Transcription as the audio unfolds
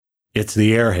It's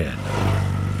the Airhead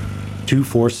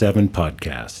 247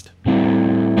 podcast.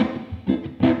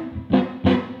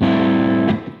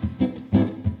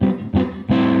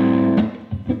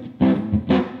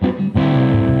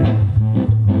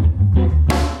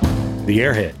 The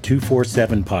Airhead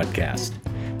 247 podcast,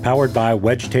 powered by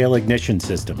Wedgetail Ignition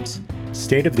Systems,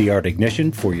 state-of-the-art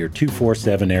ignition for your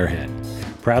 247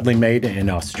 Airhead. Proudly made in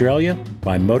Australia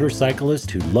by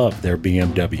motorcyclists who love their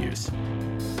BMWs.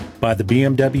 By the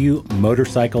BMW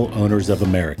Motorcycle Owners of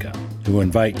America, who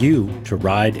invite you to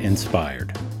ride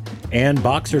inspired. And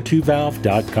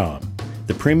Boxer2Valve.com,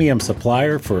 the premium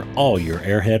supplier for all your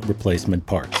Airhead replacement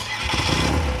parts.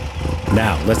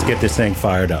 Now, let's get this thing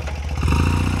fired up.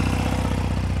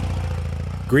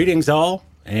 Greetings all,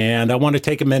 and I want to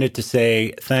take a minute to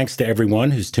say thanks to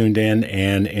everyone who's tuned in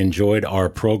and enjoyed our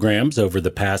programs over the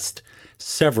past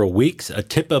several weeks. A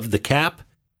tip of the cap,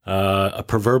 a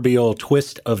proverbial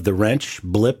twist of the wrench,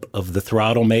 blip of the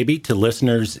throttle maybe, to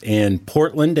listeners in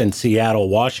Portland and Seattle,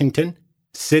 Washington,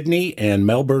 Sydney and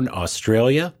Melbourne,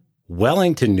 Australia,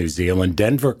 Wellington, New Zealand,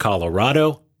 Denver,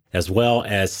 Colorado, as well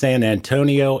as San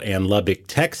Antonio and Lubbock,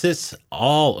 Texas.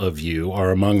 All of you are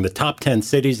among the top 10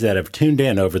 cities that have tuned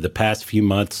in over the past few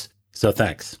months, so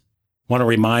thanks. Want to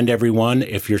remind everyone,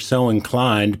 if you're so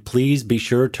inclined, please be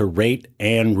sure to rate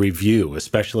and review,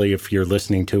 especially if you're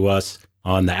listening to us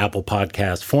on the Apple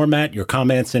Podcast format. Your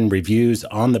comments and reviews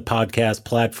on the podcast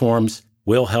platforms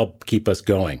will help keep us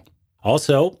going.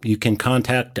 Also, you can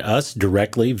contact us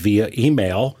directly via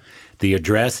email. The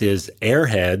address is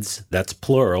airheads, that's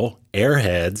plural,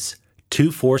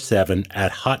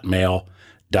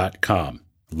 airheads247@hotmail.com.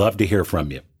 Love to hear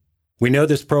from you. We know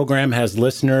this program has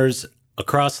listeners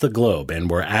across the globe,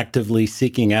 and we're actively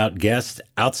seeking out guests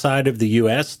outside of the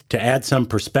U.S. to add some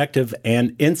perspective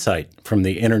and insight from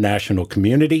the international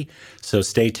community, so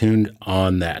stay tuned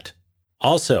on that.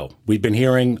 Also, we've been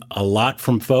hearing a lot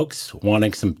from folks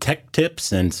wanting some tech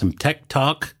tips and some tech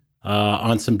talk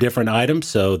on some different items,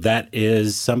 so that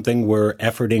is something we're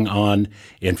efforting on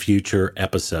in future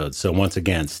episodes. So once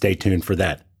again, stay tuned for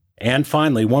that. And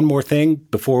finally, one more thing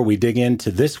before we dig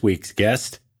into this week's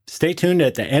guest. Stay tuned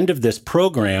at the end of this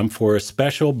program for a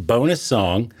special bonus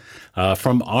song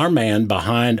from our man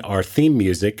behind our theme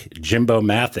music, Jimbo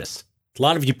Mathis. A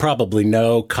lot of you probably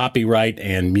know copyright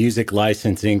and music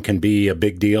licensing can be a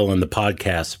big deal in the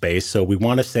podcast space, so we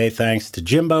want to say thanks to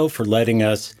Jimbo for letting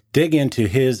us dig into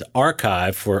his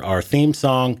archive for our theme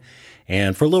song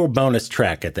and for a little bonus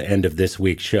track at the end of this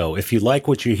week's show. If you like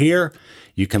what you hear,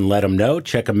 you can let him know.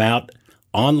 Check him out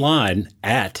online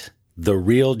at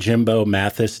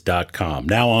therealjimbomathis.com.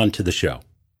 Now on to the show.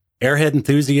 Airhead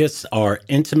enthusiasts are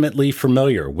intimately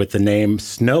familiar with the name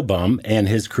Snowbum and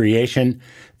his creation,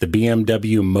 the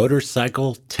BMW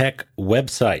Motorcycle Tech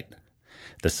website.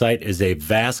 The site is a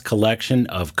vast collection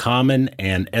of common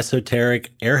and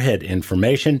esoteric Airhead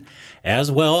information, as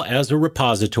well as a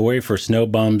repository for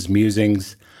Snowbum's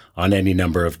musings on any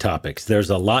number of topics. There's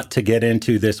a lot to get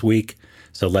into this week,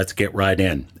 so let's get right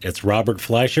in. It's Robert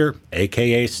Fleischer,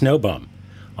 a.k.a. Snowbum,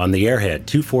 on the Airhead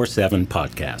 247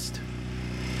 podcast.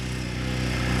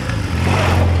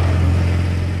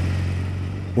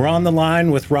 We're on the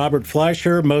line with Robert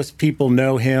Fleischer. Most people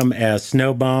know him as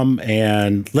Snowbum,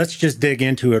 and let's just dig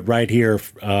into it right here,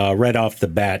 right off the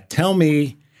bat. Tell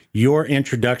me your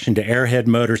introduction to Airhead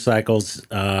motorcycles,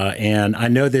 and I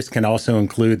know this can also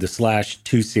include the Slash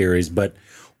 2 series, but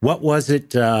what was it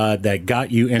that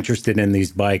got you interested in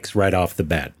these bikes right off the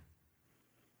bat?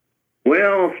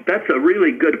 Well, that's a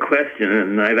really good question,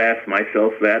 and I've asked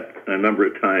myself that a number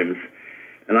of times.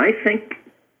 And I think,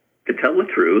 to tell the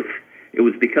truth, it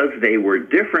was because they were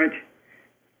different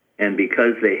and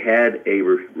because they had a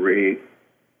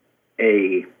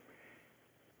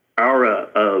aura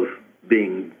of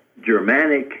being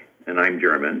Germanic, and I'm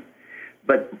German.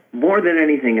 But more than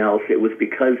anything else, it was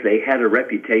because they had a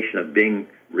reputation of being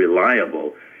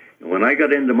reliable. When I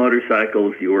got into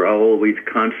motorcycles, you were always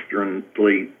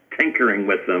constantly tinkering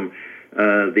with them.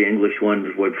 The English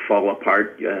ones would fall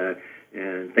apart,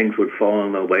 and things would fall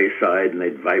on the wayside, and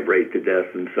they'd vibrate to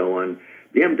death and so on.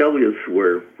 BMWs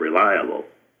were reliable.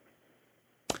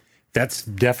 That's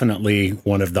definitely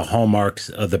one of the hallmarks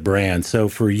of the brand. So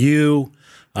for you,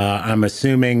 I'm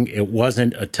assuming it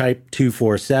wasn't a Type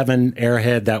 247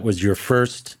 Airhead. That was your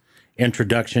first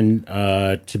introduction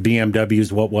to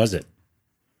BMWs. What was it?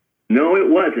 No, it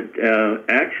wasn't.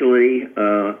 Actually,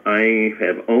 I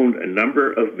have owned a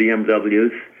number of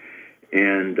BMWs,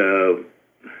 and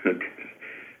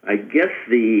I guess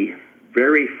the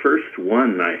very first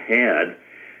one I had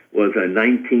was a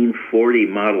 1940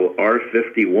 model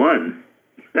R51.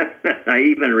 I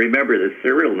even remember the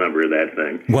serial number of that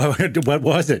thing. What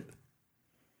was it?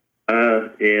 Yeah,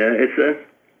 it's a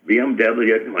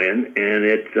BMW, and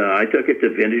I took it to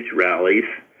vintage rallies,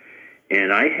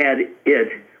 and I had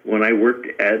it when I worked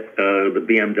at the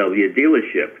BMW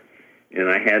dealership, and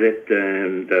I had it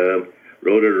and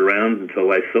rode it around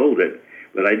until I sold it,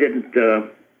 but I didn't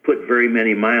put very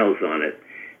many miles on it,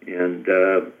 and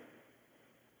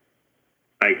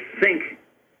I think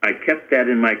I kept that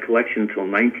in my collection until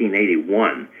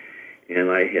 1981, and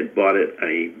I had bought it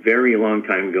a very long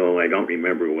time ago. I don't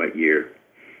remember what year.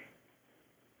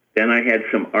 Then I had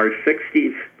some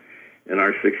R60s and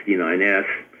R69S,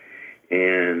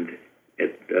 and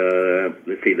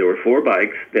let's see, there were 4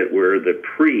 bikes that were the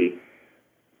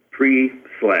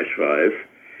pre/5s,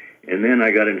 and then I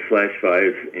got into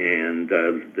 /5s and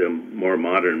the more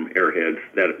modern Airheads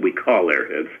that we call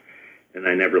Airheads, and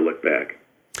I never looked back.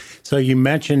 So you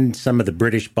mentioned some of the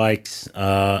British bikes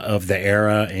of the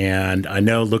era, and I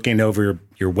know looking over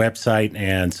your website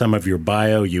and some of your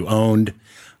bio, you owned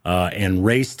and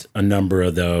raced a number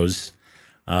of those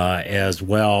as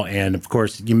well. And of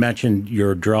course, you mentioned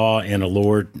your draw and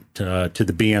allure to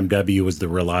the BMW was the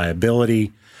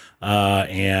reliability,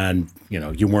 and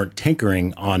you weren't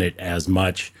tinkering on it as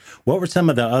much. What were some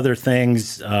of the other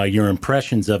things, your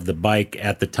impressions of the bike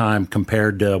at the time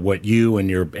compared to what you and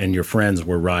your friends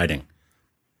were riding?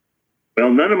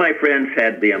 Well, none of my friends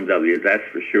had BMWs, that's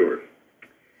for sure.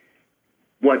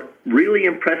 What really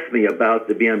impressed me about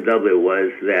the BMW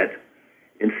was that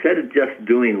instead of just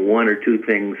doing one or two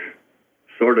things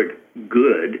sort of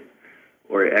good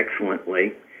or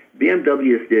excellently,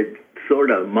 BMWs did sort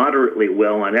of moderately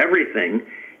well on everything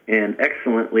and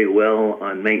excellently well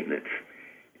on maintenance.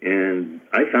 And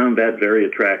I found that very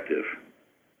attractive.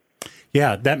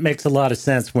 Yeah, that makes a lot of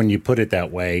sense when you put it that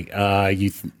way.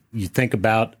 You think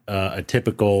about a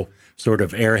typical sort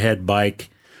of Airhead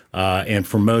bike, and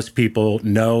for most people,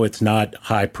 no, it's not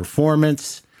high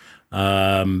performance.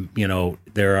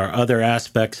 There are other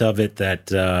aspects of it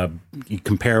that you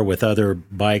compare with other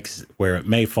bikes where it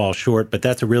may fall short, but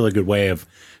that's a really good way of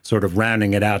sort of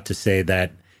rounding it out to say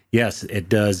that, yes, it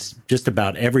does just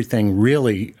about everything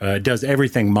really, it does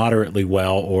everything moderately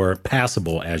well or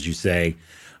passable, as you say,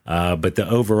 but the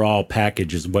overall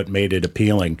package is what made it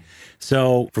appealing.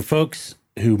 So for folks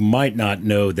who might not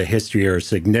know the history or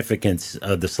significance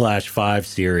of the /5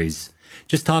 series,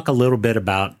 just talk a little bit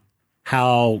about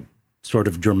how sort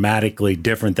of dramatically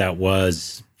different that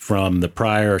was from the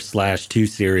prior /2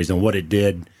 series and what it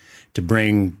did to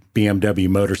bring BMW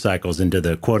motorcycles into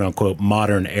the quote-unquote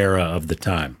modern era of the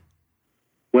time.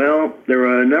 Well, there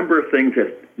are a number of things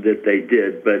that they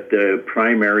did, but the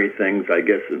primary things I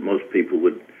guess that most people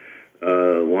would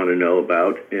want to know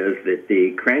about is that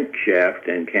the crankshaft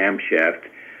and camshaft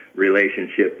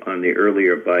relationship on the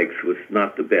earlier bikes was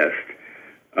not the best.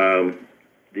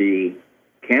 The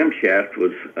camshaft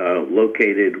was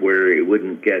located where it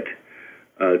wouldn't get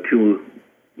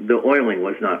the oiling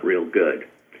was not real good.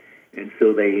 And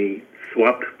so they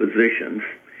swapped positions.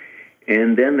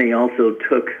 And then they also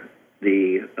took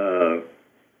the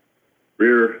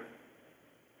rear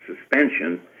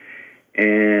suspension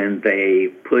and they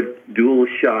put dual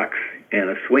shocks and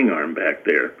a swing arm back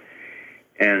there.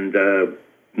 And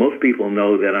most people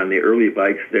know that on the early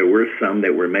bikes, there were some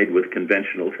that were made with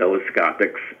conventional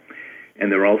telescopics, and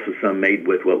there were also some made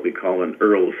with what we call an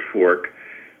Earl's fork,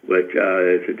 which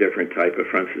is a different type of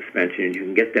front suspension. You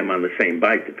can get them on the same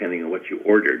bike depending on what you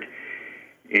ordered.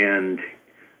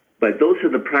 But those are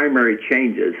the primary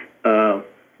changes.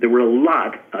 There were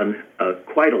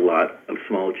quite a lot of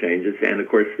small changes, and of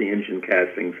course the engine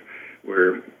castings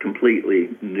were completely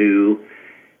new,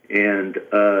 and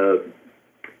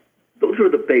those were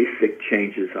the basic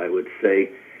changes, I would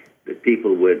say, that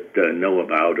people would know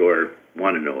about or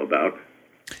want to know about.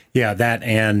 Yeah, that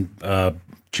and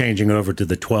changing over to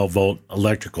the 12-volt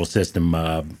electrical system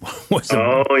was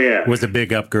a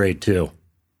big upgrade too.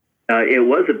 It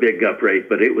was a big upgrade,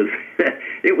 but it was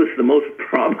it was the most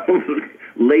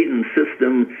problem-laden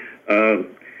system.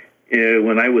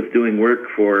 When I was doing work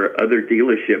for other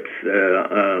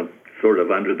dealerships, sort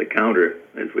of under the counter,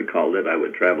 as we called it, I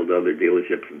would travel to other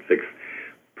dealerships and fix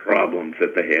problems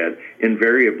that they had.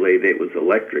 Invariably, it was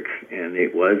electrics, and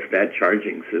it was that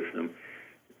charging system.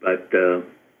 But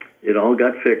it all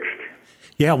got fixed.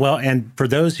 Yeah, well, and for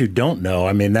those who don't know,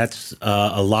 I mean, that's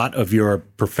a lot of your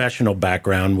professional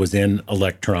background was in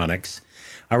electronics.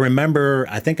 I remember,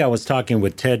 I think I was talking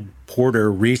with Ted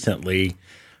Porter recently.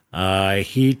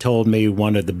 He told me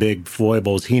one of the big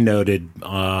foibles he noted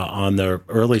on the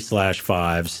early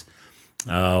 /5s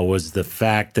was the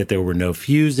fact that there were no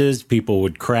fuses. People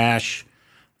would crash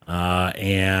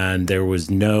and there was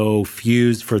no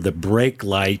fuse for the brake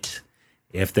light.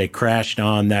 If they crashed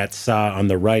on that side, on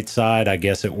the right side, I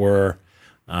guess it were,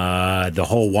 the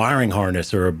whole wiring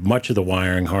harness or much of the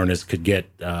wiring harness could get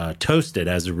toasted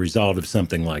as a result of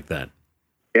something like that.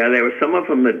 Yeah, there were some of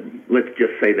them that, let's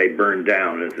just say, they burned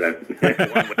down. Is that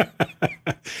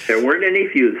there weren't any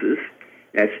fuses.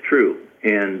 That's true.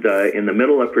 And in the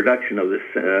middle of production of this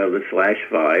the Slash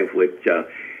 5, which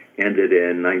ended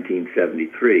in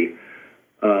 1973,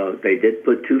 they did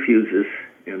put 2 fuses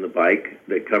in the bike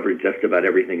that covered just about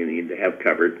everything you needed to have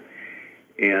covered,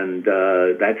 and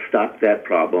that stopped that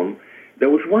problem. There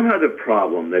was one other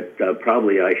problem that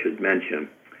probably I should mention.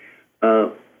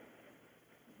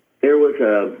 There was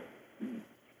a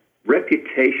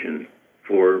reputation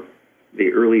for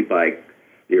the early bike,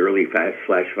 the early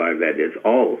Slash 5, that is,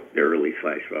 all the early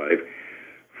Slash 5,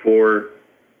 for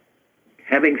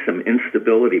having some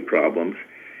instability problems,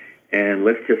 and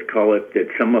let's just call it that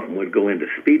some of them would go into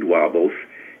speed wobbles.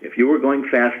 If you were going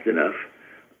fast enough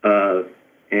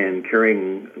and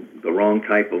carrying the wrong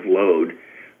type of load,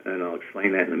 and I'll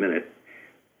explain that in a minute,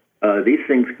 these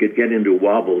things could get into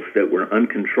wobbles that were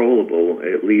uncontrollable,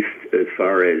 at least as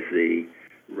far as the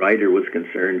rider was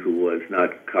concerned, who was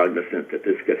not cognizant that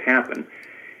this could happen.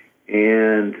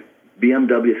 And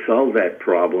BMW solved that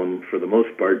problem for the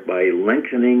most part by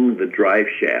lengthening the drive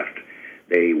shaft.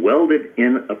 They welded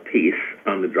in a piece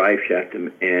on the drive shaft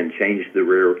and changed the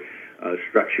rear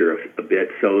structure a bit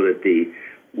so that the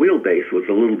wheelbase was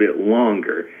a little bit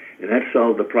longer, and that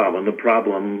solved the problem. The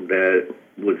problem that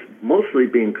was mostly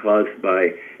being caused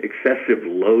by excessive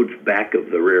loads back of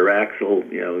the rear axle,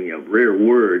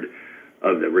 rearward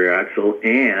of the rear axle,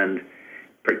 and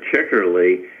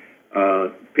particularly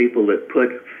people that put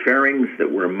fairings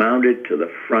that were mounted to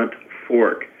the front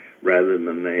fork rather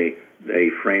than the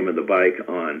frame of the bike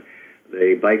on.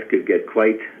 The bikes could get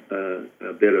quite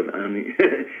a bit of,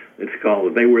 let's call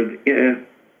it,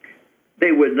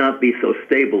 they would not be so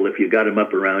stable if you got them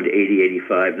up around 80,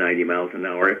 85, 90 miles an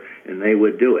hour, and they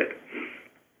would do it.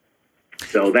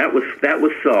 So that was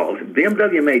solved.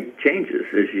 BMW made changes,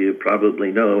 as you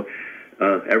probably know,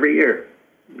 every year.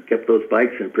 We kept those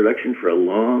bikes in production for a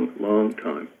long, long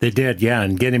time. They did, yeah.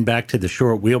 And getting back to the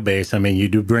short wheelbase, I mean, you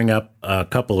do bring up a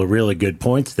couple of really good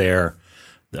points there.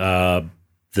 The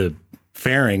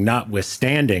fairing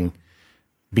notwithstanding,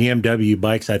 BMW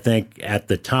bikes, I think, at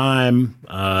the time,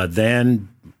 then,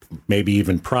 maybe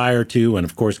even prior to, and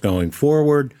of course going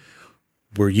forward,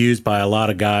 were used by a lot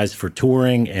of guys for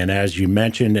touring. And as you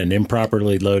mentioned, an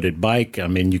improperly loaded bike, I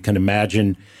mean, you can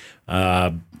imagine,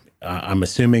 I'm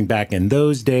assuming back in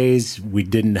those days, we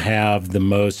didn't have the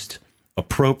most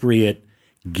appropriate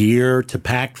gear to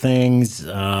pack things,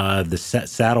 the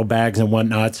saddlebags and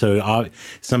whatnot. So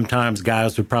sometimes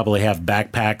guys would probably have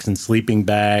backpacks and sleeping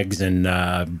bags and,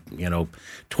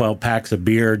 12 packs of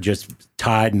beer just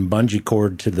tied and bungee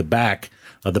cord to the back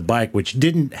of the bike, which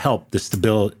didn't help the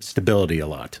stability a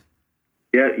lot.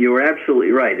 Yeah, you were absolutely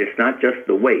right. It's not just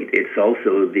the weight. It's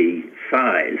also the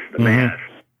size, the mass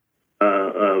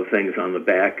of things on the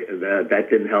back. That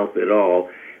didn't help at all.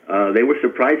 They were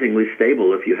surprisingly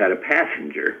stable if you had a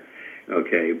passenger,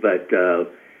 okay, but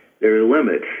there are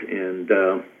limits, and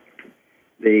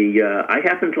I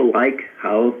happen to like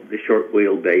how the short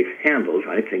wheelbase handles.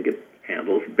 I think it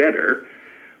handles better,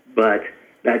 but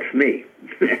that's me.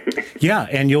 Yeah,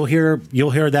 and you'll hear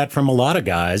that from a lot of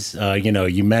guys.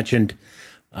 You mentioned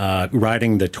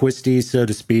riding the twisties, so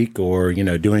to speak, or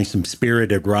doing some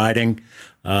spirited riding.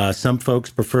 Some folks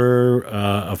prefer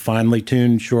a finely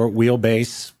tuned short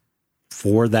wheelbase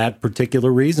for that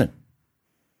particular reason.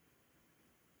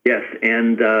 Yes,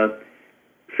 and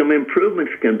some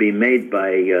improvements can be made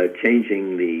by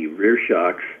changing the rear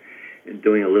shocks and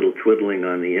doing a little twiddling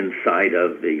on the inside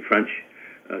of the front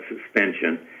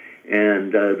suspension,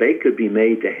 and they could be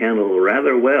made to handle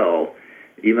rather well,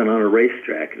 even on a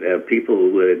racetrack.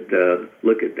 People would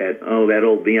look at that, that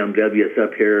old BMW is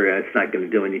up here, it's not going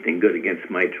to do anything good against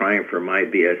my Triumph or my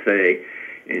BSA,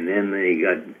 and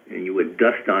then you would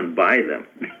dust on by them.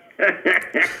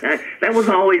 That was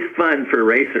always fun for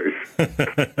racers.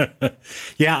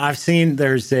 Yeah, I've seen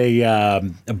there's a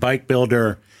bike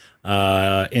builder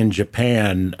in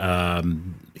Japan.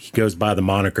 He goes by the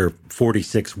moniker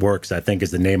 46 Works, I think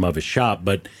is the name of his shop,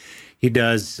 but he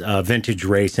does vintage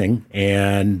racing,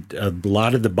 and a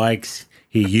lot of the bikes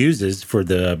he uses for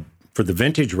the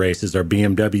vintage races are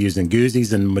BMWs and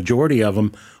Guzis, and the majority of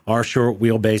them are short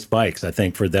wheelbase bikes, I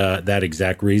think, for that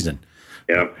exact reason.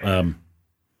 Yeah.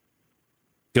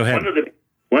 Go ahead.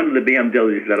 One of the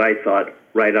BMWs that I thought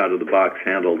right out of the box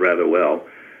handled rather well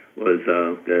was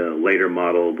the later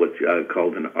model, which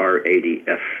called an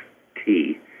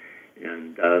R80ST.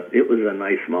 And it was a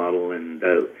nice model, and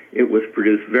it was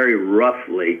produced very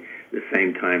roughly the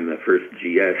same time the first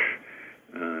GS.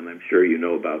 And I'm sure you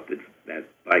know about that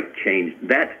bike changed.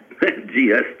 That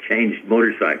GS changed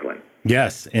motorcycling.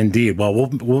 Yes, indeed. Well,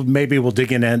 maybe we'll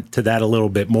dig into that a little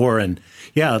bit more. And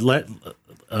yeah,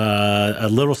 a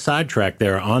little sidetrack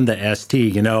there on the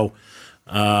ST. You know,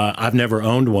 I've never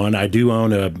owned one. I do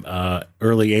own a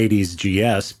early '80s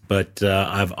GS, but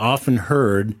I've often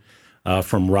heard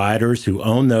from riders who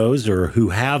own those or who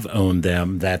have owned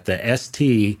them that the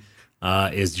ST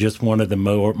is just one of the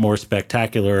more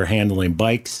spectacular handling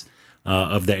bikes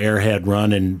of the Airhead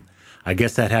run. And I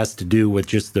guess that has to do with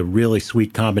just the really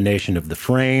sweet combination of the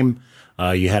frame.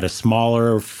 You had a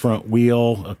smaller front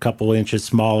wheel, a couple inches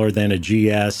smaller than a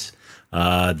GS.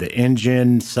 The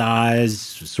engine size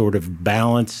sort of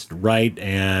balanced right,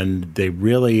 and they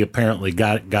really apparently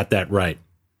got that right.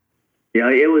 Yeah,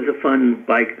 it was a fun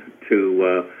bike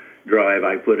to drive.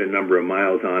 I put a number of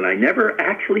miles on. I never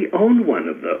actually owned one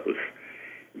of those,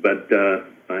 but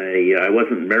I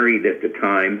wasn't married at the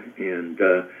time, and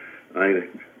I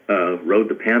rode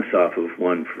the pants off of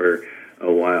one for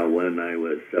a while when I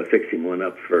was fixing one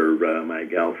up for my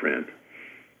girlfriend.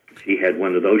 She had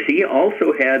one of those. She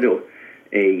also had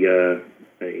a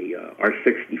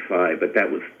R65, but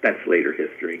that's later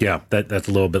history. Yeah, that's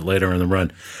a little bit later in the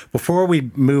run. Before we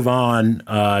move on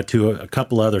to a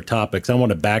couple other topics, I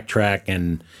want to backtrack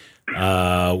and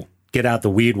get out the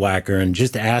weed whacker and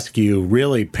just ask you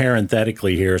really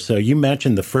parenthetically here. So you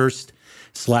mentioned the first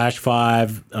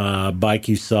 /5 bike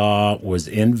you saw was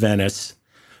in Venice.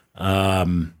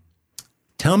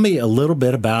 Tell me a little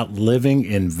bit about living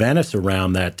in Venice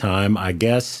around that time. I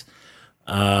guess,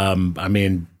 I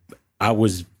mean, I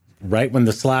was right when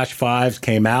the /5s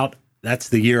came out. That's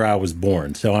the year I was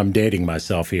born, so I'm dating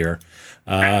myself here.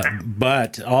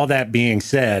 But all that being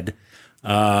said,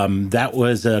 that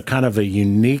was a kind of a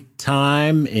unique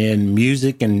time in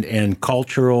music and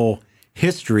cultural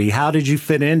history. How did you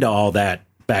fit into all that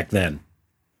back then?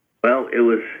 Well, it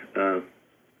was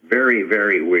very,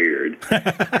 very weird.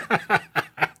 I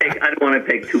don't want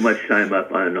to take too much time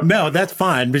up on... No, that's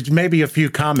fine, but maybe a few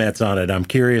comments on it. I'm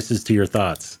curious as to your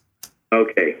thoughts.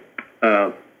 Okay.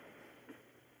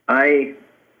 I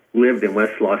lived in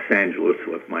West Los Angeles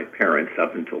with my parents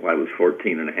up until I was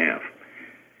 14 and a half.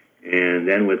 And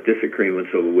then with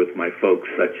disagreements over with my folks,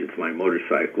 such as my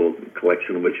motorcycle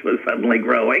collection, which was suddenly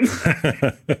growing,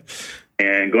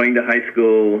 and going to high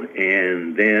school,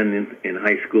 and then in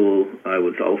high school, I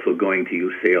was also going to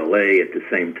UCLA at the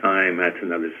same time. That's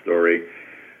another story.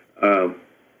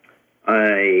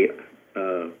 I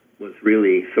was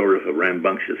really sort of a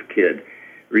rambunctious kid,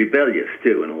 rebellious,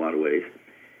 too, in a lot of ways.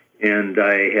 And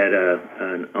I had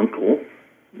an uncle,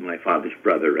 my father's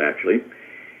brother, actually,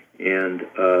 and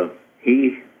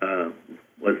he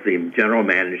was the general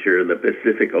manager of the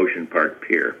Pacific Ocean Park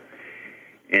Pier.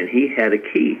 And he had a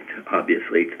key,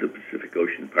 obviously, to the Pacific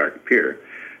Ocean Park Pier.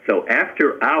 So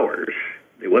after hours,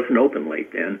 it wasn't open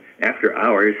late then, after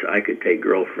hours I could take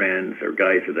girlfriends or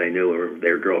guys that I knew or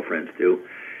their girlfriends too,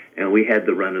 and we had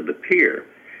the run of the pier.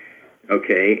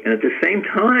 Okay, and at the same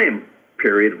time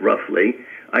period, roughly,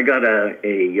 I got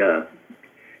a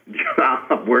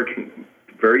job working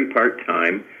very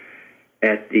part-time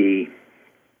at the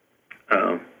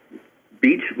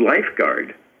beach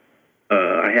lifeguard.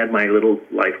 I had my little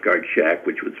lifeguard shack,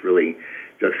 which was really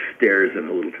just stairs and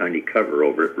a little tiny cover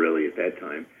over it, really, at that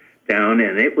time, down,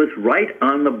 and it was right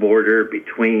on the border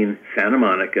between Santa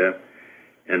Monica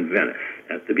and Venice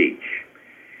at the beach.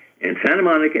 And Santa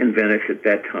Monica and Venice at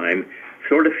that time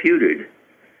sort of feuded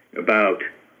about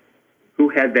who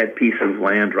had that piece of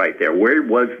land right there. Where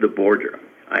was the border?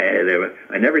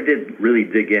 I never did really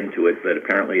dig into it, but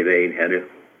apparently they had a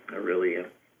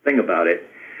thing about it.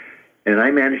 And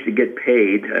I managed to get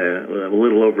paid a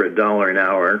little over $1 an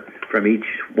hour from each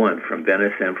one, from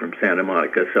Venice and from Santa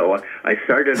Monica. So I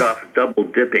started off double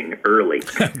dipping early.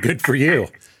 Good for you.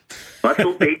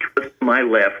 Muscle Beach was to my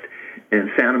left, and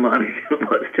Santa Monica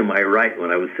was to my right when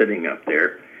I was sitting up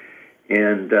there.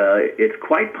 And it's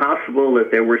quite possible that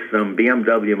there were some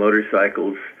BMW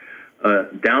motorcycles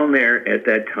down there at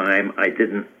that time. I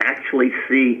didn't actually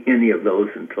see any of those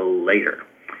until later,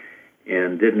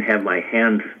 and didn't have my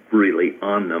hands really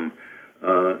on them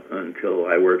until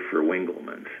I worked for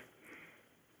Wingelmann's.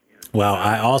 Well,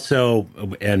 I also,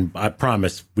 and I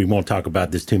promise we won't talk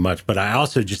about this too much, but I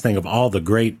also just think of all the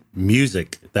great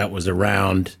music that was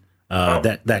around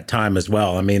that time as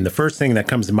well. I mean, the first thing that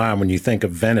comes to mind when you think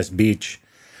of Venice Beach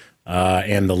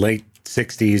and the late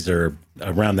 60s or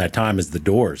around that time is the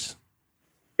Doors.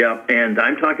 Yeah, and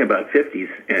I'm talking about 50s.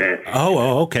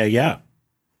 Okay, yeah.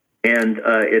 And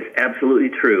it's absolutely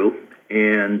true.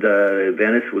 And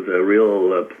Venice was a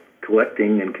real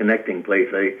collecting and connecting place.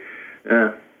 We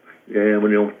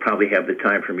don't probably have the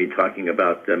time for me talking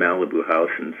about the Malibu House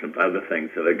and some other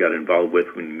things that I got involved with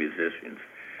when musicians.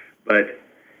 But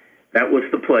that was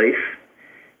the place,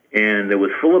 and it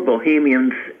was full of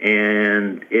bohemians,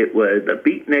 and it was the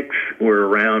beatniks were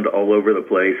around all over the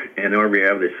place, and every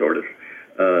other sort of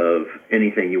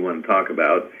anything you want to talk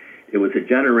about. It was a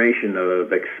generation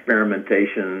of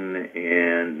experimentation,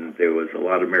 and there was a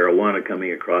lot of marijuana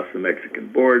coming across the Mexican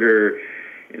border,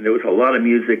 and there was a lot of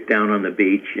music down on the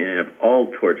beach, and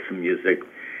all sorts of music.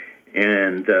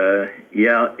 And,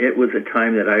 it was a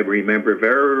time that I remember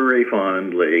very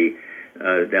fondly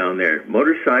down there.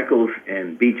 Motorcycles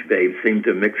and beach babes seem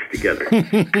to mix together.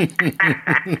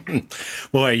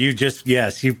 Boy, you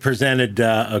presented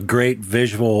a great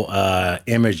visual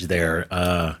image there.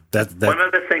 One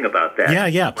other thing about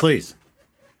that. Yeah, please.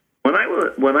 When I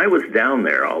was down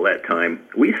there all that time,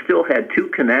 we still had two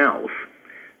canals.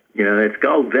 You know, it's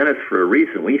called Venice for a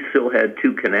reason. We still had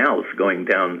two canals going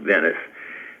down Venice,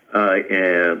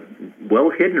 well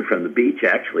hidden from the beach,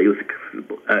 actually. It was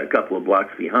a couple of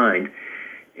blocks behind.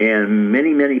 And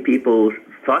many, many people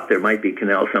thought there might be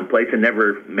canals someplace and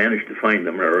never managed to find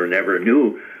them or never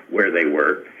knew where they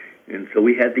were. And so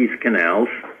we had these canals.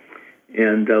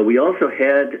 And we also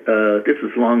had, this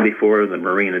was long before the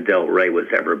Marina del Rey was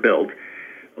ever built,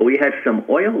 we had some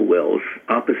oil wells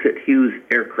opposite Hughes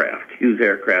Aircraft. Hughes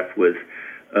Aircraft was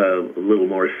a little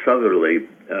more southerly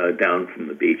down from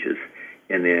the beaches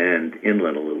and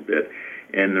inland a little bit.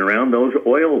 And around those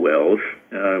oil wells,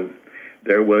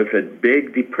 there was a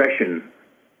big depression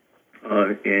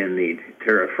in the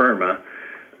terra firma,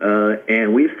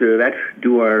 and we used to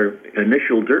do our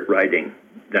initial dirt riding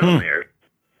down there.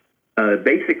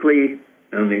 Basically,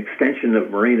 on the extension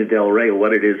of Marina del Rey,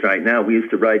 what it is right now, we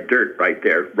used to ride dirt right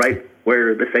there, right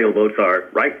where the sailboats are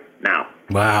right now.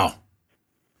 Wow.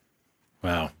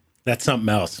 That's something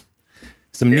else.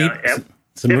 Some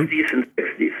 50s and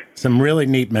 60s. Some really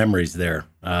neat memories there.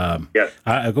 Yes.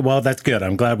 Well, that's good.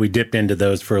 I'm glad we dipped into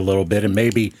those for a little bit, and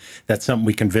maybe that's something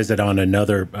we can visit on at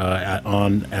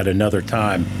another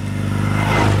time.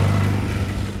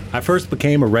 I first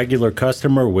became a regular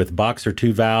customer with Boxer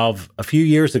 2 Valve a few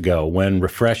years ago when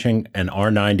refreshing an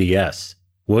R90S.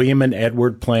 William and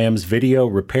Edward Plam's video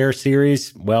repair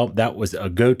series, well, that was a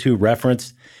go-to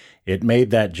reference. It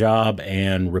made that job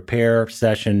and repair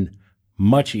session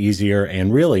much easier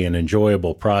and really an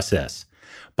enjoyable process.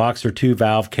 Boxer 2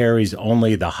 Valve carries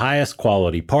only the highest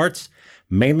quality parts,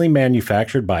 mainly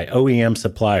manufactured by OEM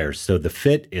suppliers, so the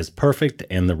fit is perfect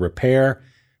and the repair,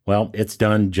 well, it's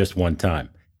done just one time.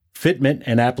 Fitment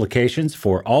and applications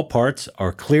for all parts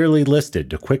are clearly listed.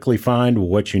 To quickly find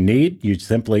what you need, you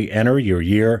simply enter your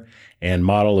year and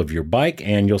model of your bike,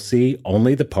 and you'll see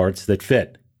only the parts that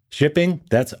fit. Shipping,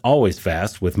 that's always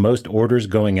fast, with most orders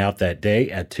going out that day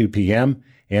at 2 p.m.,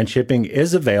 and shipping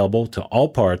is available to all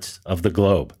parts of the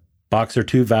globe. Boxer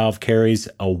 2 Valve carries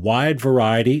a wide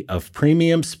variety of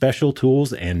premium special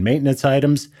tools and maintenance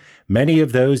items, many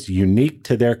of those unique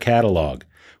to their catalog.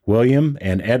 William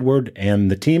and Edward and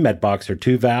the team at Boxer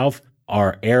 2 Valve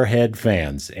are Airhead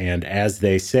fans, and as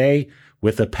they say,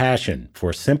 with a passion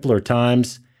for simpler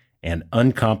times and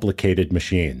uncomplicated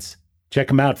machines. Check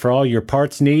them out for all your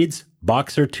parts needs,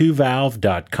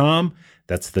 boxer2valve.com.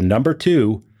 That's the number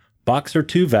 2,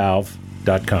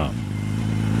 boxer2valve.com.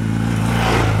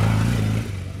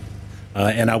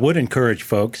 And I would encourage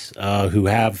folks who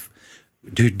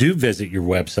do visit your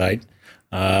website.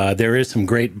 There is some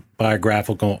great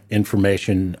biographical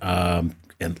information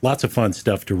and lots of fun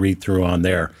stuff to read through on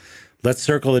there. Let's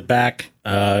circle it back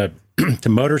to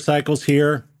motorcycles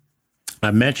here. I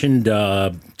mentioned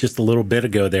just a little bit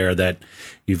ago there that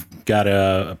you've got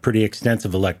a pretty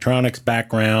extensive electronics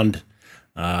background.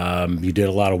 You did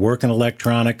a lot of work in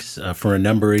electronics for a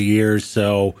number of years.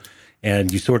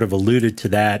 And you sort of alluded to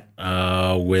that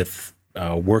with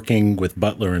working with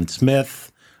Butler and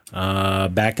Smith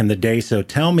back in the day. So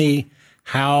tell me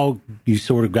how you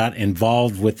sort of got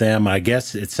involved with them. I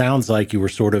guess it sounds like you were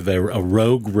sort of a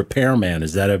rogue repairman.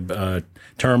 Is that a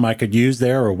term I could use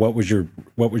there, or what was your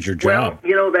job?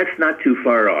 Well, that's not too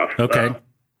far off. Okay.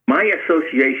 My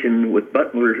association with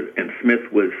Butler and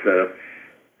Smith was,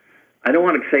 I don't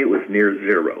want to say it was near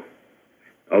zero.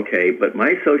 Okay, but my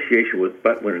association with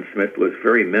Butler and Smith was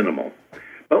very minimal.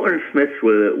 Butler and Smith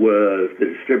was the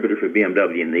distributor for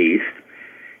BMW in the East,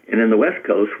 and in the West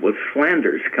Coast was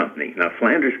Flanders Company. Now,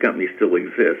 Flanders Company still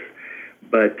exists,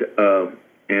 but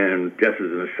And just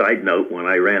as a side note, when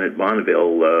I ran at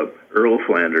Bonneville, Earl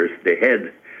Flanders, the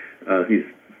head, he's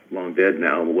long dead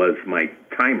now, was my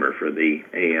timer for the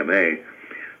AMA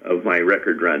of my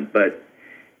record run. But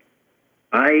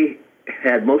I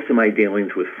had most of my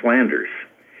dealings with Flanders,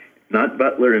 not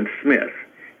Butler and Smith.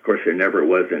 Of course, there never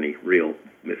was any real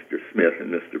Mr. Smith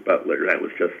and Mr. Butler. That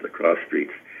was just the cross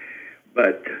streets.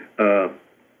 But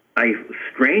I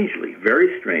strangely,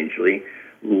 very strangely,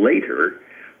 later,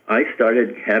 I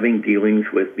started having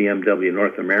dealings with BMW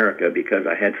North America because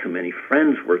I had so many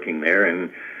friends working there,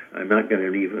 and I'm not going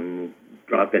to even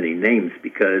drop any names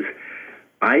because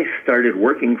I started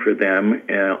working for them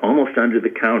almost under the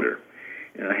counter.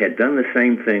 And I had done the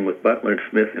same thing with Butler and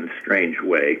Smith in a strange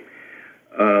way,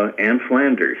 and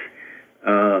Flanders.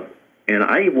 And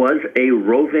I was a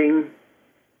roving,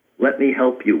 let me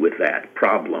help you with that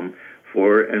problem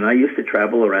and I used to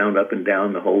travel around up and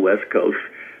down the whole West Coast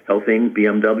helping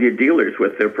BMW dealers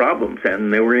with their problems,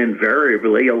 and they were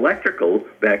invariably electrical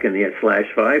back in the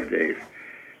 /5 days.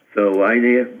 So I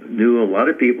knew a lot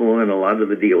of people in a lot of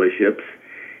the dealerships,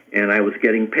 and I was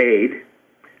getting paid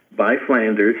by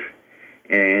Flanders,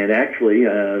 and actually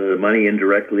the money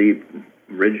indirectly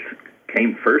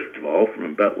came first of all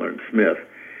from Butler and Smith,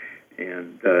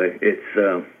 and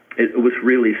it was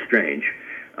really strange.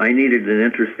 I needed an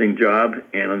interesting job,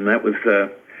 and that was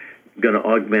going to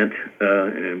augment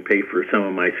and pay for some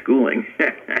of my schooling.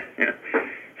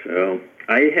 So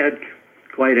I had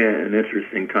quite an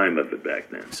interesting time of it back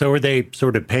then. So were they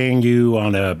sort of paying you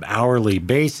on an hourly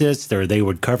basis, or they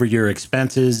would cover your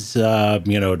expenses,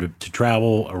 to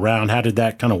travel around? How did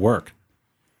that kind of work?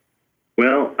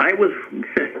 Well, I was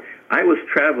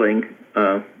traveling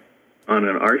on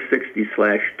an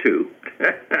R60/2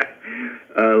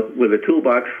 with a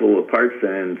toolbox full of parts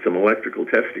and some electrical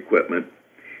test equipment.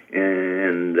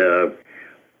 And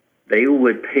they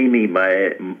would pay me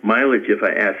by mileage if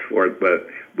I asked for it, but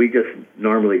we just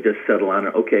normally just settle on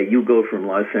it. Okay, you go from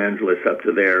Los Angeles up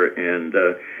to there, and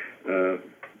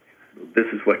this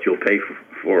is what you'll pay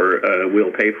for.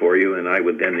 We'll pay for you, and I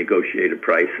would then negotiate a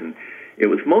price. And it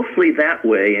was mostly that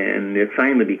way, and it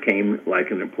finally became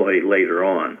like an employee later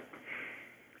on.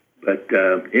 But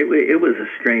it was a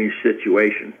strange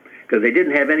situation because they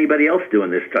didn't have anybody else doing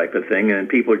this type of thing, and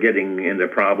people are getting into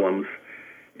problems,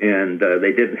 and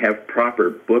they didn't have proper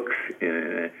books.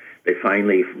 They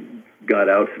finally got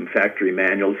out some factory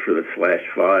manuals for the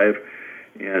 /5,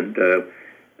 and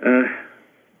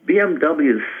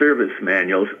BMW's service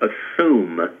manuals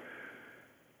assume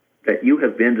that you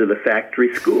have been to the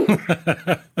factory schools.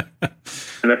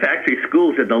 And the factory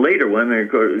schools in the later one, of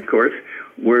course,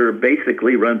 were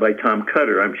basically run by Tom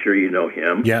Cutter. I'm sure you know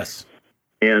him. Yes.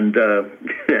 And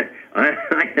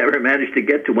I never managed to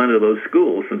get to one of those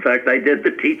schools. In fact, I did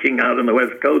the teaching out on the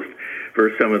West Coast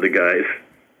for some of the guys.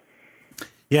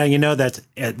 Yeah,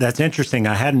 that's interesting.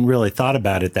 I hadn't really thought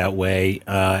about it that way.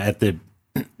 At the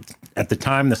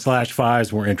time the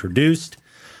 /5s were introduced,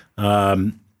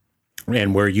 and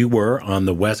where you were on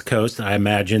the West Coast, I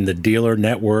imagine the dealer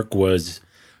network was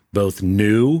both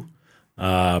new,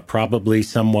 probably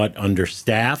somewhat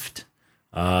understaffed,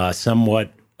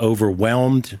 somewhat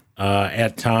overwhelmed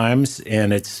at times,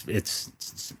 and it's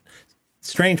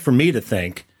strange for me to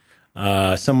think,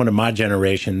 someone of my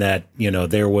generation, that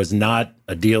there was not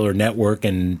a dealer network,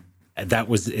 and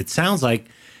it sounds like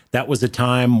that was a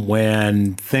time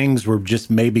when things were just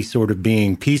maybe sort of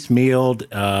being piecemealed,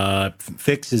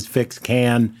 fix as fix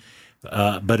can.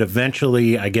 But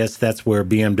eventually, I guess that's where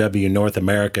BMW North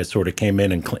America sort of came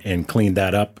in and cleaned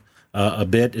that up a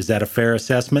bit. Is that a fair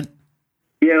assessment?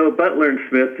 Yeah, well, Butler and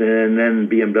Smith, and then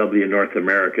BMW North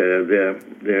America.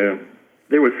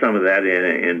 There was some of that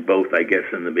in both, I guess,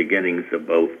 in the beginnings of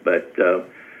both. But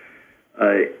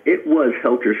it was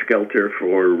helter-skelter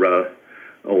for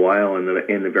a while in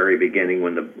the very beginning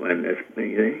when the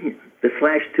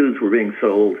 /2s were being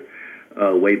sold.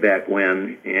 Way back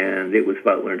when, and it was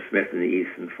Butler and Smith in the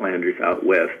East and Flanders out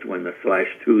West when the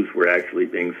 /2s were actually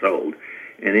being sold,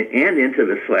 and into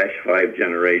the /5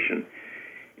 generation.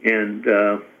 And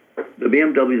the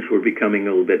BMWs were becoming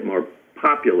a little bit more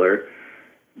popular,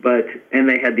 and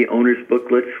they had the owner's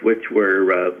booklets, which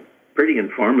were pretty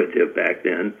informative back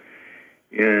then,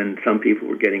 and some people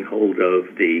were getting hold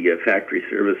of the factory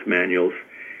service manuals,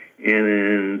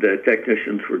 and the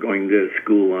technicians were going to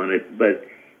school on it, but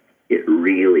it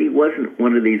really wasn't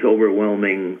one of these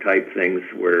overwhelming type things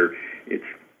where it's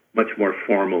much more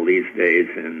formal these days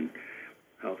and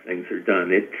how things are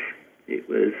done. It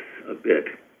was a bit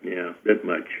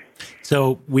much.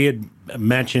 So we had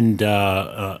mentioned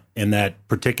in that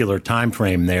particular time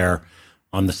frame there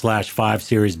on the /5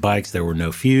 series bikes, there were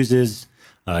no fuses.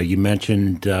 You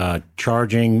mentioned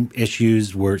charging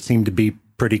issues seemed to be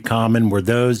pretty common. Were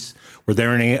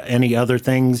there any other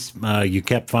things you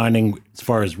kept finding as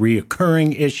far as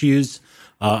reoccurring issues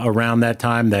around that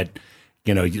time that,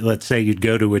 let's say you'd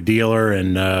go to a dealer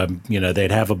and,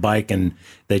 they'd have a bike and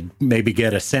they'd maybe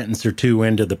get a sentence or two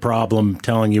into the problem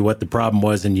telling you what the problem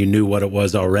was and you knew what it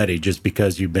was already just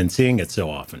because you've been seeing it so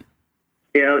often?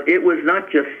 Yeah, it was not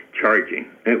just charging.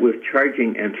 It was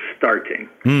charging and starting.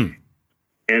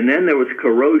 And then there was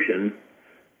corrosion.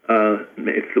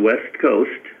 It's the West Coast,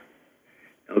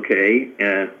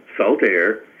 salt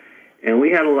air. And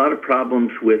we had a lot of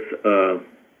problems with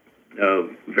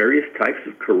various types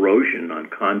of corrosion on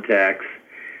contacts,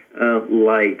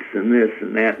 lights, and this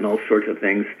and that, and all sorts of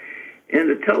things. And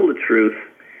to tell the truth,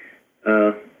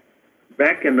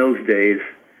 back in those days,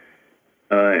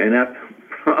 and that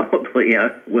probably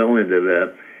well into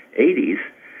the 80s,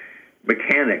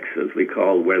 mechanics, as we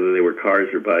called, whether they were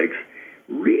cars or bikes,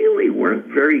 really weren't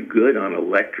very good on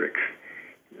electrics.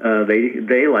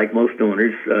 They, like most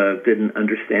owners, didn't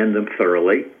understand them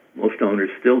thoroughly. Most owners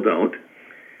still don't.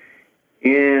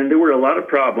 And there were a lot of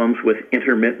problems with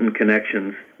intermittent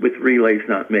connections, with relays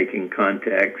not making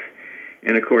contacts.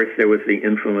 And, of course, there was the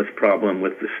infamous problem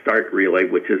with the start relay,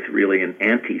 which is really an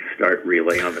anti-start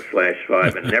relay on the Slash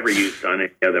 5 and never used on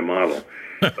any other model.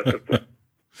 But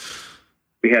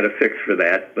we had a fix for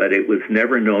that, but it was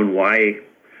never known why.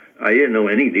 I didn't know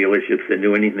any dealerships that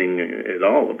knew anything at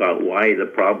all about why the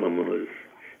problem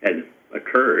had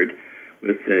occurred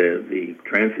with the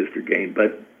transistor gain,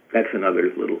 but that's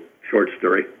another little short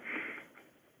story.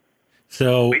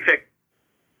 So,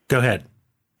 go ahead.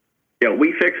 Yeah,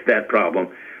 we fixed that problem,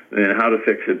 and how to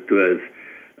fix it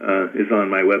is on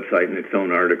my website in its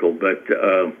own article. But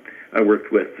I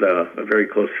worked with a very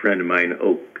close friend of mine,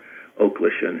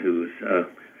 Oaklishan, who's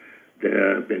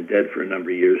been dead for a number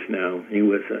of years now. He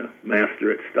was a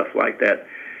master at stuff like that,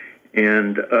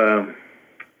 and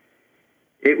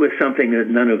it was something that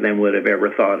none of them would have ever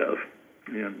thought of,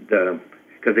 and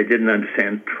because they didn't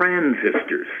understand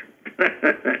transistors.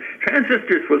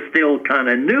 Transistors was still kind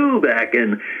of new back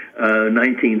in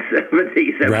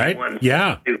 1970, 71. Right?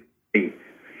 Yeah.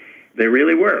 They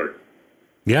really were.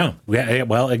 Yeah.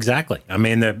 Well, exactly. I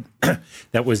mean,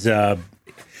 that was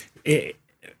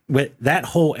with that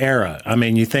whole era. I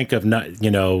mean, you think of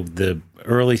the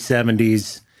early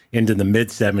 70s into the mid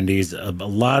 70s. A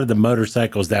lot of the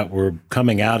motorcycles that were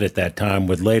coming out at that time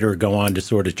would later go on to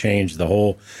sort of change the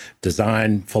whole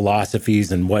design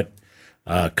philosophies and what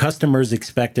customers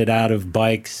expected out of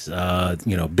bikes,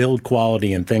 build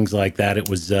quality and things like that. It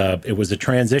was a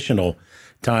transitional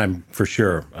time for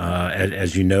sure,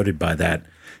 as you noted by that.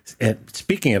 And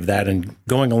speaking of that, and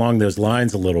going along those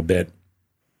lines a little bit,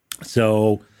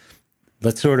 so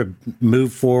let's sort of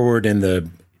move forward in the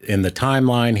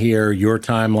timeline here, your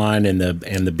timeline and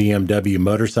the BMW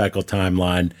motorcycle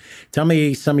timeline. Tell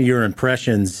me some of your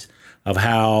impressions of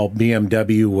how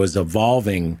BMW was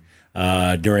evolving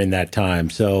during that time.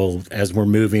 So as we're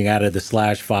moving out of the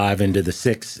Slash 5 into the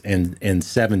 6 and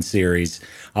 7 series,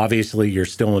 obviously you're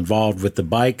still involved with the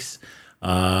bikes.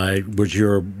 Was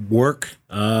your work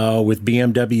with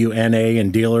BMW NA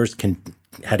and dealers,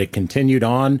 had it continued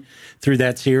on through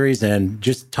that series? And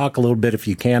just talk a little bit, if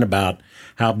you can, about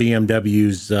how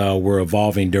BMWs were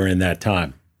evolving during that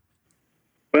time.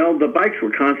 Well, the bikes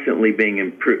were constantly being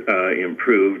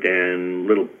improved, and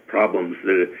little problems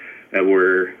that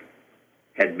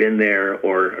had been there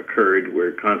or occurred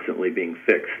were constantly being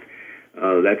fixed.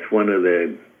 That's one of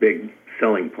the big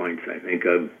selling points, I think,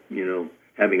 of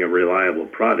having a reliable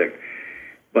product.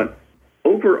 But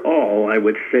overall, I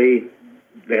would say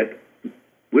that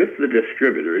with the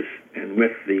distributors and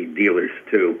with the dealers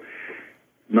too,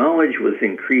 knowledge was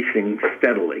increasing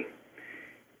steadily,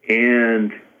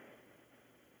 and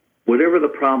whatever the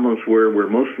problems were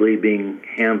mostly being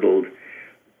handled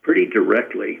pretty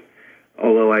directly.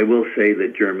 Although I will say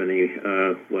that Germany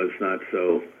was not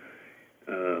so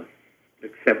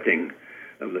accepting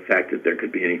of the fact that there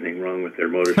could be anything wrong with their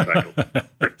motorcycles.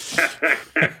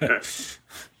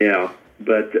 Yeah,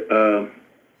 but there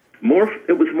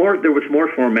was more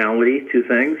formality to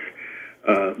things,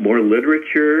 more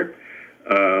literature.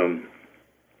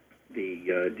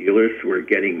 The dealers were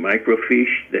getting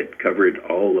microfiche that covered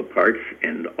all the parts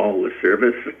and all the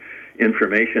service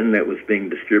information that was being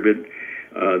distributed.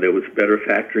 There was better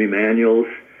factory manuals,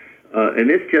 and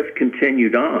this just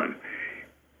continued on.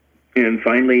 And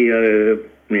finally,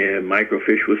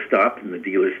 microfiche was stopped, and the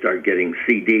dealers started getting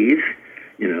CDs.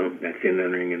 That's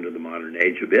entering into the modern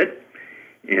age a bit.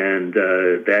 And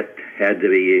that had to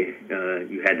be,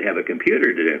 you had to have a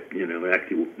computer to,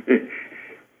 actually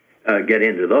get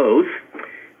into those.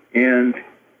 And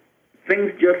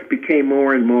things just became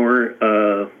more and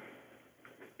more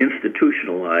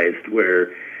institutionalized,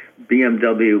 where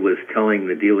BMW was telling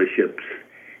the dealerships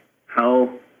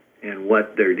how and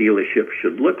what their dealership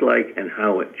should look like and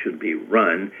how it should be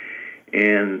run.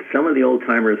 And some of the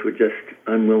old-timers were just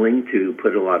unwilling to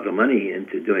put a lot of money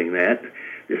into doing that.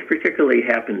 This particularly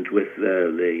happened with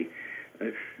some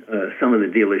of the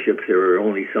dealerships that were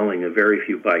only selling a very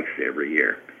few bikes every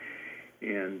year.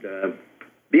 And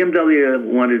BMW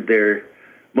wanted their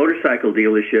motorcycle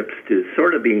dealerships to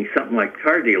sort of be something like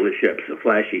car dealerships, a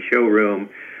flashy showroom,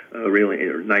 a really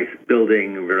nice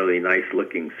building, a really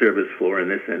nice-looking service floor,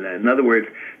 and this and that. In other words,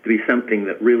 to be something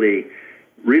that really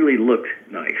looked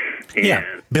nice. And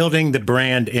building the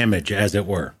brand image, as it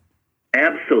were.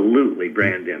 Absolutely,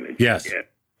 brand image. Yes.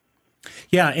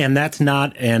 Yeah, and that's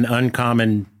not an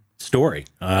uncommon story.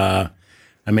 I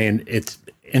mean, it's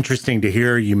interesting to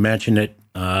hear you mention it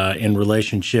in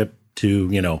relationship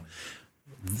to,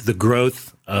 the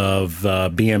growth of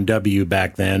BMW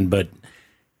back then, but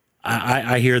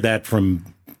I hear that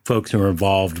from folks who are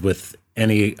involved with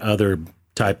any other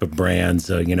type of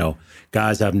brands.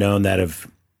 Guys I've known that have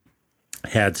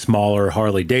had smaller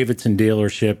Harley Davidson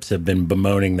dealerships have been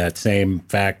bemoaning that same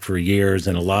fact for years,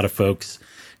 and a lot of folks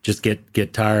just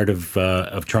get tired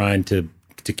of trying to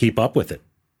keep up with it.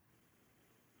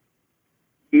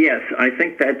 Yes, I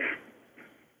think that's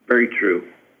very true.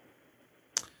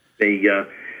 The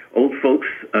old folks,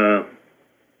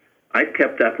 I've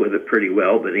kept up with it pretty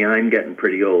well, but I'm getting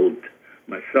pretty old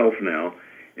myself now,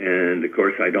 and of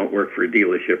course I don't work for a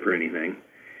dealership or anything.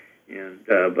 And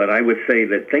but I would say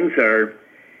that things are,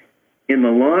 in the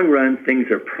long run,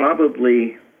 things are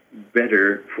probably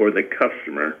better for the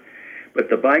customer, but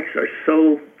the bikes are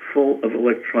so full of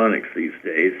electronics these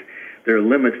days, there are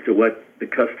limits to what the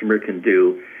customer can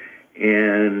do,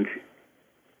 and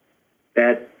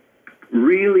that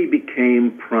really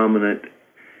became prominent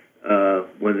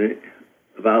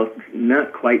about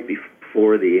not quite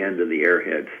before the end of the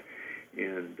Airheads,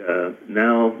 and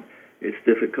now it's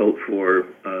difficult for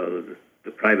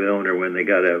the private owner when they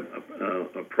got a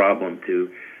problem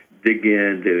to dig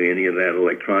into any of that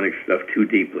electronic stuff too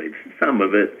deeply. Some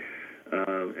of it,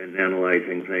 and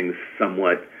analyzing things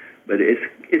somewhat, but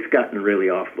it's gotten really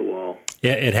off the wall.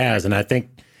 Yeah, it has, and I think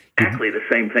exactly the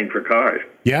same thing for cars.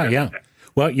 Yeah.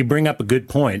 Well, you bring up a good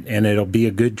point, and it'll be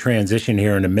a good transition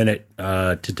here in a minute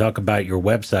to talk about your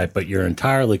website, but you're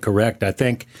entirely correct. I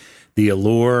think the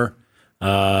allure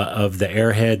of the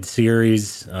Airhead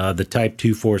series, the Type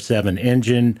 247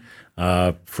 engine,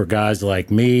 for guys like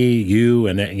me, you,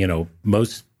 and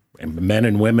most men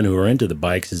and women who are into the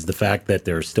bikes, is the fact that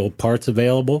there are still parts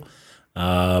available.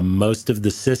 Most of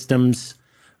the systems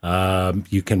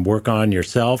you can work on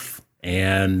yourself.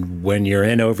 And when you're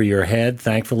in over your head,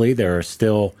 thankfully, there are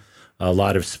still a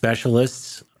lot of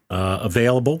specialists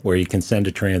available where you can send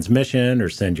a transmission or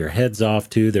send your heads off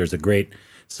to. There's a great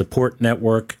support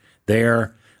network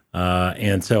there.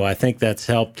 And so I think that's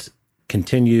helped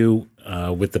continue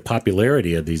with the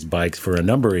popularity of these bikes for a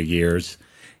number of years.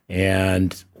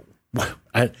 And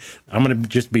I'm going to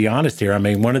just be honest here. I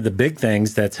mean, one of the big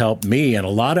things that's helped me and a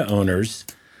lot of owners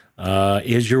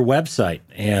is your website.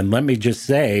 And let me just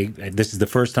say, this is the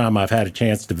first time I've had a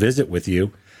chance to visit with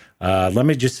you. Let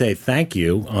me just say thank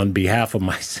you on behalf of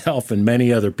myself and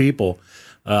many other people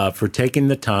for taking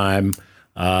the time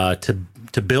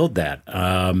to build that.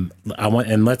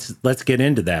 Let's get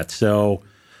into that. So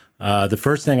the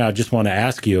first thing I just want to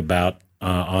ask you about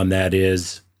on that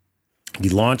is, you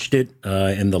launched it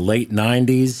in the late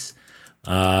 90s.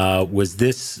 Was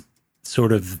this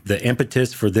sort of the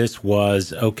impetus for this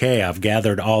was, okay, I've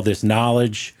gathered all this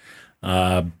knowledge.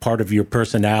 Part of your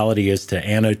personality is to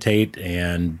annotate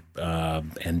and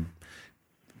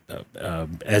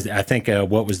as I think,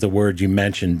 what was the word you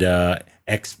mentioned?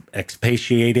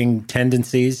 Expatiating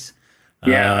tendencies.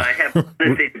 Yeah, I have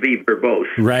tendency to be verbose.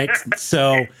 Right.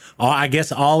 So I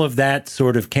guess all of that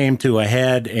sort of came to a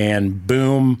head and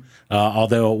boom,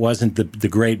 although it wasn't the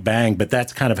great bang, but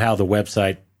that's kind of how the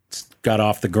website got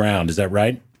off the ground. Is that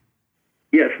right?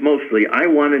 Yes, mostly. I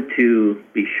wanted to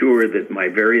be sure that my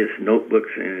various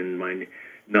notebooks and my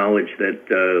knowledge that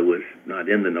was not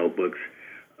in the notebooks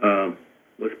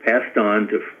was passed on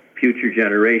to future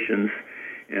generations,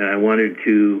 and I wanted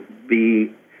to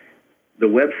be the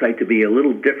website to be a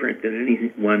little different than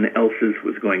anyone else's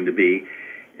was going to be.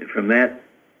 And from that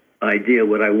idea,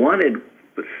 what I wanted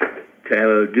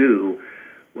to do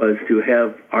was to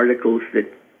have articles that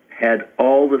had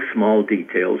all the small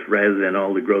details rather than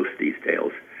all the gross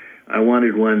details. I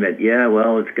wanted one that,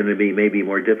 it's going to be maybe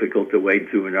more difficult to wade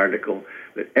through an article,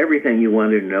 but everything you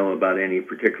wanted to know about any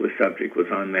particular subject was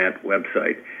on that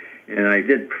website. And I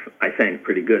did, I think,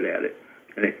 pretty good at it.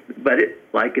 But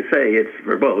like I say, it's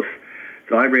verbose.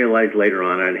 So I realized later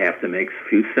on I'd have to make a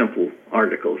few simple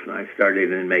articles, and I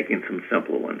started in making some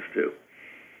simple ones too.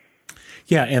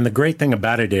 Yeah, and the great thing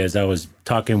about it is I was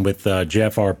talking with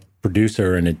Jeff, our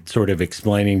producer, and it sort of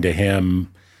explaining to him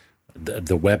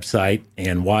the website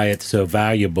and why it's so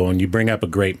valuable. And you bring up a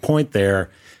great point there.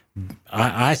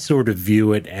 I sort of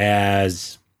view it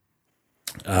as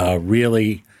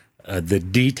really the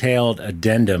detailed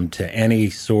addendum to any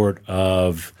sort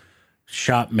of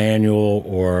shop manual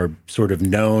or sort of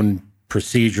known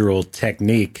procedural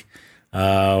technique.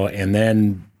 And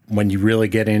then when you really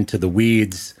get into the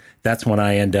weeds, that's when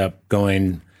I end up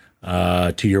going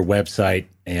to your website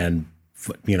and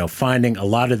finding a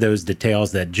lot of those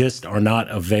details that just are not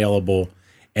available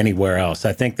anywhere else.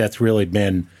 I think that's really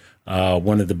been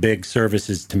one of the big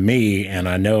services to me, and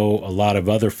I know a lot of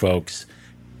other folks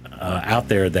out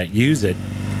there that use it.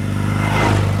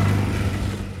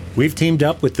 We've teamed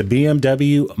up with the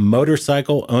BMW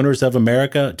Motorcycle Owners of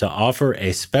America to offer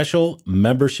a special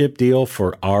membership deal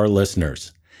for our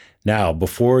listeners. Now,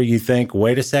 before you think,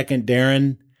 wait a second,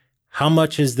 Darren, how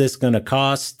much is this going to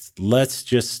cost? Let's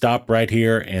just stop right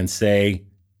here and say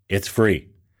it's free.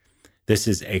 This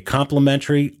is a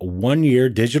complimentary 1-year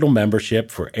digital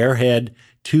membership for Airhead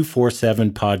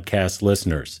 247 podcast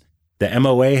listeners. The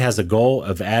MOA has a goal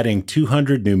of adding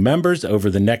 200 new members over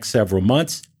the next several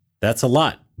months. That's a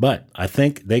lot, but I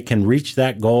think they can reach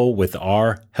that goal with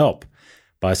our help.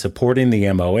 By supporting the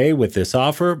MOA with this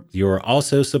offer, you are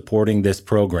also supporting this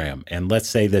program. And let's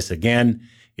say this again,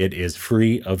 it is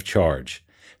free of charge.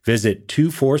 Visit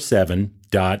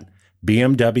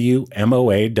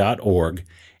 247.bmwmoa.org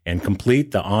and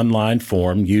complete the online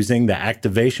form using the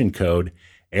activation code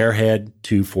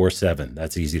Airhead247.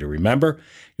 That's easy to remember.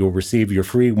 You'll receive your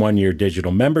free 1-year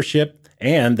digital membership,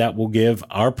 and that will give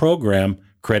our program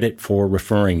credit for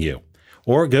referring you.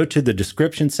 Or go to the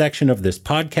description section of this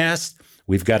podcast.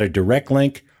 We've got a direct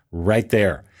link right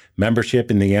there.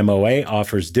 Membership in the MOA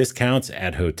offers discounts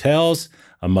at hotels,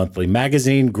 a monthly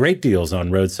magazine, great deals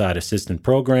on roadside assistance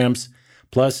programs,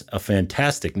 plus a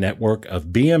fantastic network of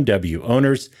BMW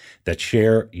owners that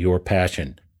share your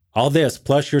passion. All this,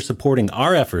 plus you're supporting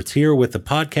our efforts here with the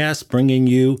podcast, bringing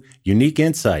you unique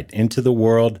insight into the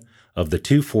world of the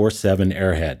 247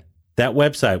 Airhead. That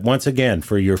website, once again,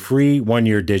 for your free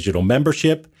 1-year digital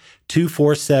membership,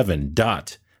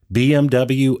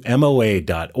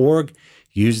 247.bmwmoa.org.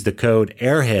 Use the code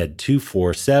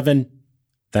Airhead247.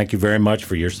 Thank you very much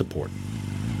for your support.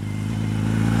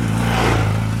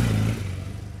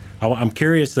 I'm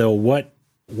curious, though, what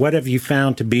have you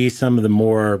found to be some of the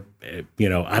more,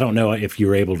 I don't know if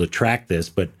you're able to track this,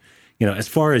 but, as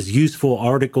far as useful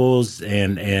articles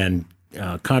and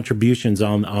contributions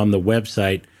on the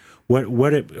website,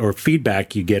 or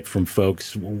feedback you get from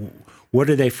folks, what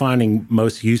are they finding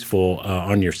most useful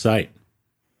on your site?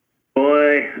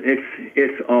 Boy,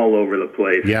 it's all over the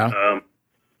place. Yeah.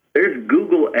 There's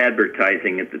Google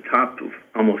advertising at the top of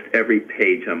almost every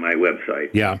page on my website.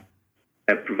 Yeah.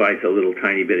 That provides a little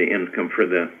tiny bit of income for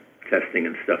the testing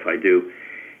and stuff I do.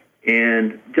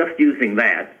 And just using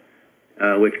that,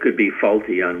 which could be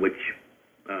faulty on which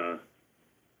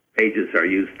pages are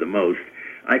used the most,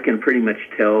 I can pretty much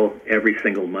tell every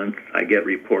single month. I get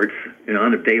reports,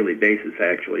 on a daily basis,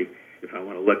 actually, if I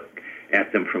want to look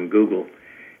at them from Google.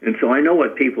 And so I know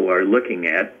what people are looking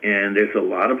at, and there's a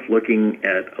lot of looking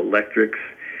at electrics,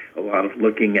 a lot of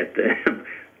looking at the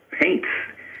paints.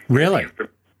 Really?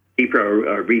 People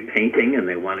are repainting, and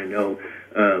they want to know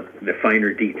the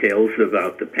finer details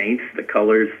about the paints, the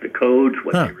colors, the codes,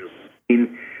 what they really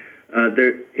mean.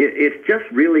 It's just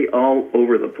really all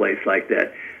over the place like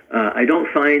that. I don't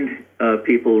find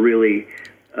people really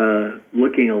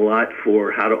looking a lot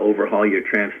for how to overhaul your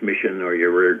transmission or your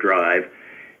rear drive,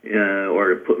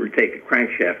 or take a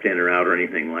crankshaft in or out or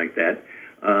anything like that.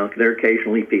 There are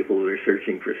occasionally people that are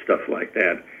searching for stuff like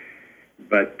that.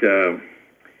 But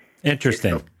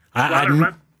interesting.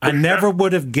 I never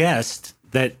would have guessed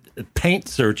that paint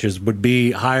searches would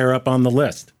be higher up on the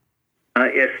list.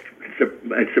 It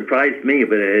surprised me,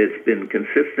 but it's been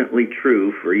consistently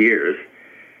true for years.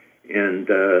 And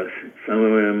some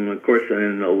of them, of course,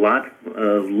 and a lot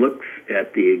of looks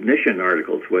at the ignition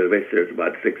articles, where there's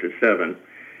about 6 or 7.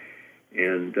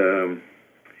 And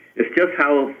it's just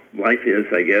how life is,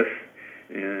 I guess.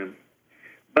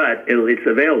 But it's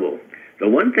available. The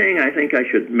one thing I think I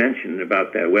should mention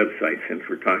about that website, since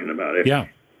we're talking about it, yeah,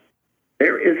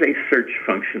 there is a search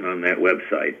function on that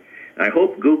website I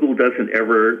hope Google doesn't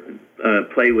ever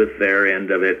play with their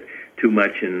end of it too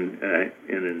much, and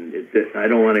I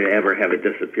don't want to ever have it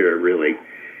disappear, really.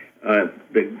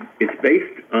 It's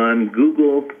based on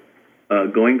Google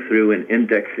going through and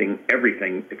indexing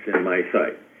everything that's in my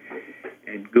site.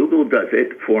 And Google does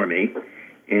it for me.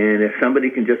 And if somebody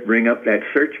can just bring up that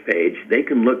search page, they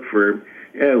can look for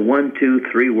 1, 2,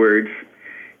 3 words,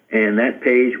 and that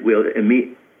page will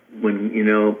when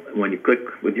you click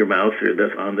with your mouse or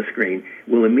this on the screen,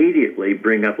 will immediately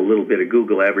bring up a little bit of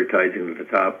Google advertising at the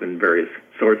top and various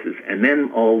sources, and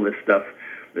then all the stuff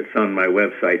that's on my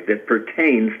website that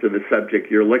pertains to the subject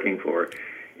you're looking for.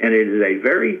 And it is a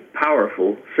very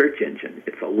powerful search engine.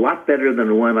 It's a lot better than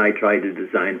the one I tried to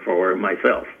design for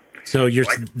myself. So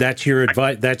that's your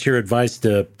advice. That's your advice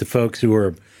to folks who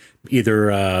are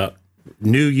either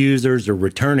new users or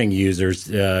returning users.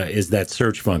 Is that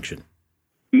search function?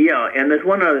 Yeah, and there's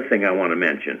one other thing I want to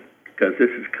mention, because this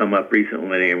has come up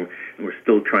recently, and we're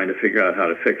still trying to figure out how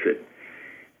to fix it.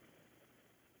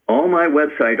 All my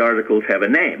website articles have a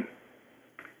name.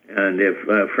 And if,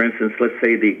 for instance, let's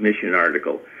say the ignition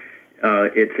article,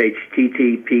 it's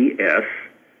https://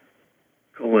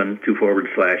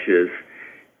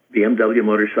 BMW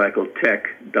Motorcycle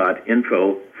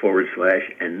Tech.info /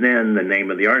 and then the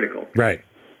name of the article. Right.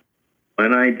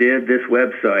 When I did this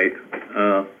website,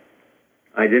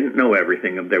 I didn't know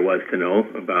everything there was to know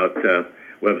about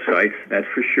websites, that's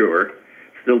for sure.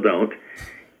 Still don't.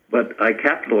 But I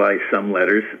capitalized some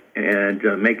letters and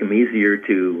make them easier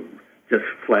to just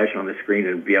flash on the screen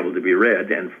and be able to be read,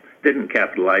 and didn't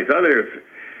capitalize others,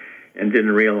 and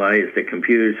didn't realize that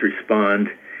computers respond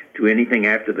to anything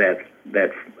after that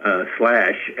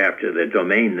slash after the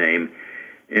domain name.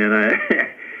 And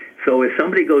so if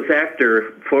somebody goes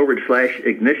after /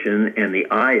 ignition and the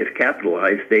I is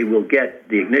capitalized, they will get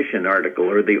the ignition article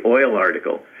or the oil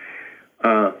article.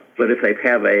 But if they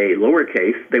have a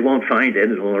lowercase, they won't find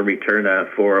it. It will return a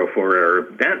 404 error.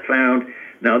 That found.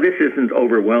 Now, this isn't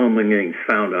overwhelmingly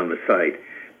found on the site,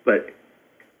 but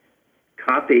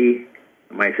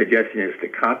my suggestion is to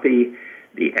copy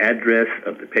the address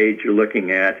of the page you're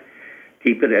looking at,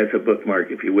 keep it as a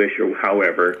bookmark if you wish, or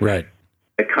however. Right.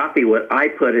 Copy what I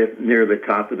put it near the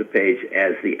top of the page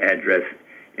as the address,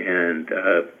 and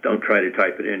don't try to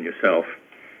type it in yourself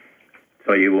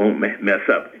so you won't mess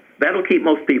up. That'll keep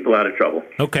most people out of trouble.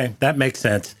 Okay, that makes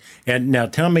sense. And now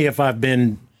tell me if I've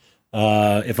been,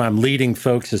 if I'm leading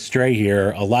folks astray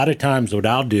here. A lot of times what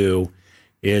I'll do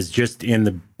is just in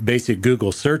the basic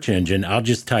Google search engine, I'll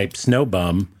just type snow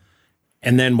bum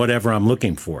and then whatever I'm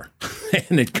looking for.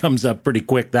 And it comes up pretty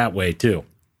quick that way too.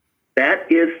 That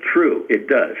is true. It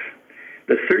does.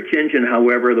 The search engine,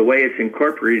 however, the way it's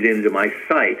incorporated into my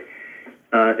site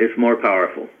is more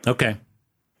powerful. Okay.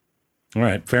 All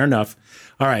right. Fair enough.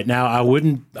 All right. Now,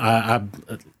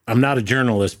 I'm not a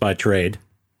journalist by trade,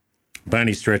 by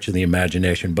any stretch of the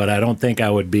imagination, but I don't think I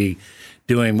would be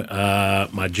doing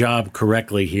my job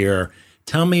correctly here.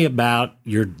 Tell me about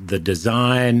the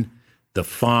design, the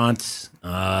fonts,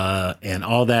 and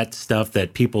all that stuff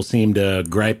that people seem to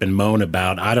gripe and moan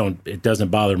about. It doesn't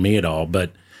bother me at all,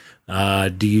 but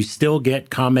do you still get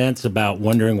comments about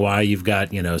wondering why you've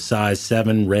got, size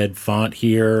 7 red font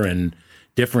here and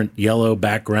different yellow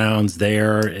backgrounds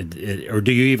there, or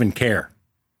do you even care?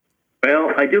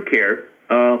 Well, I do care.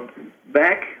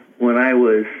 Back when I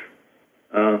was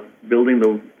building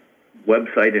the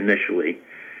website initially,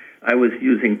 I was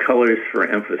using colors for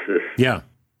emphasis. Yeah.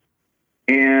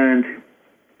 And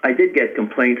I did get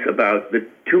complaints about the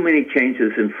too many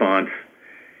changes in fonts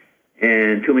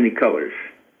and too many colors.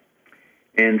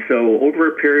 And so over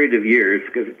a period of years,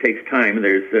 because it takes time,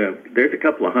 there's a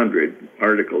couple of hundred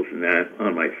articles in that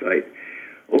on my site.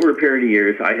 Over a period of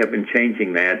years, I have been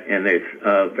changing that, and there's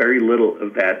very little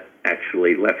of that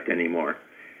actually left anymore.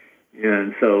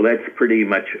 And so that's pretty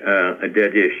much a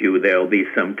dead issue. There'll be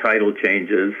some title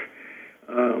changes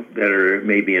that are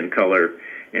maybe in color,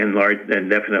 and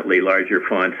definitely larger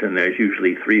fonts, and there's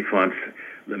usually 3 fonts.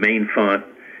 The main font,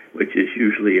 which is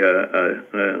usually a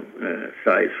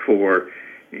size 4,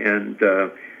 and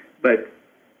but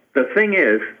the thing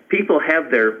is, people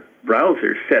have their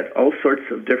browsers set all sorts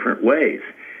of different ways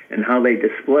in how they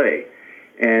display,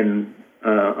 and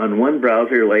on one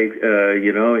browser,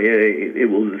 it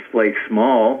will display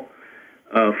small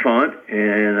font,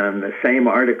 and on the same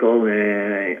article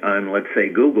on, let's say,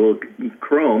 Google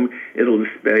Chrome, it'll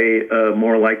display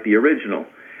more like the original.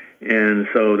 And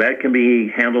so that can be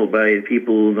handled by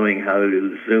people knowing how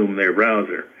to zoom their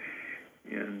browser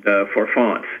and for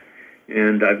fonts.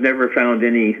 And I've never found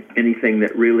anything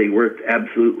that really worked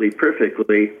absolutely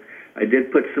perfectly. I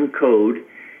did put some code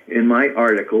in my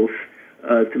articles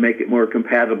to make it more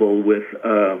compatible with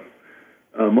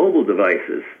mobile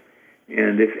devices.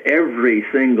 And if every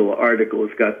single article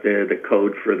has got the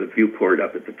code for the viewport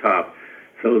up at the top,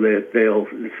 so that they'll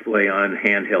display on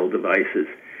handheld devices.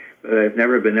 But I've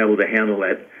never been able to handle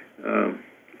that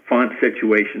font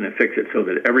situation and fix it so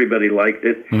that everybody liked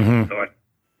it. Mm-hmm. So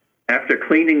after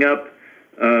cleaning up,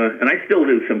 and I still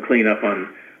do some cleanup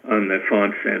on the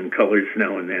fonts and colors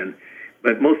now and then,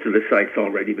 but most of the site's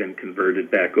already been converted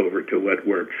back over to what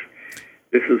works.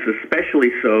 This is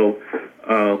especially so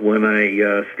when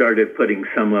I started putting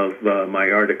some of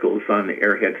my articles on the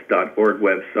airheads.org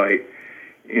website,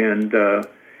 and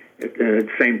at the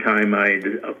same time I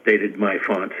updated my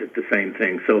fonts at the same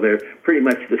thing. So they're pretty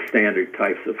much the standard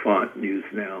types of font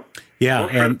used now. Yeah,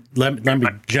 and let me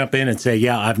jump in and say,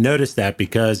 yeah, I've noticed that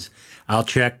because I'll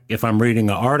check if I'm reading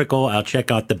an article, I'll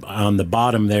check out on the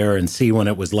bottom there and see when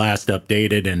it was last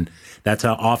updated, and that's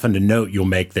how often a note you'll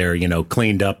make there,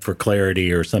 cleaned up for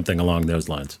clarity or something along those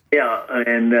lines. Yeah,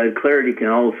 and clarity can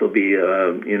also be,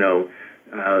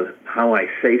 how I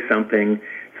say something,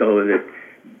 so that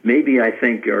maybe I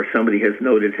think, or somebody has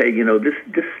noted, hey,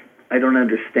 this I don't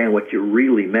understand what you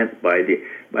really meant by this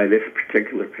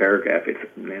particular paragraph.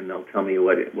 And they'll tell me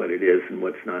what it is and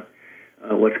what's not,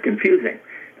 what's confusing.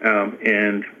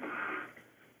 And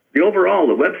the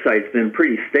website's been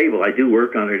pretty stable. I do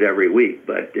work on it every week,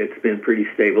 but it's been pretty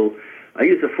stable. I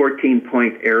use a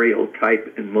 14-point Arial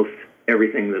type in most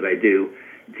everything that I do.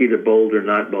 It's either bold or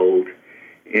not bold.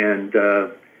 And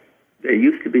there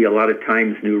used to be a lot of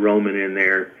Times New Roman in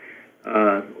there,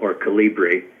 or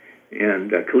Calibri,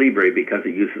 and Calibri because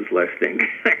it uses less ink.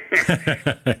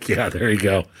 Yeah, there you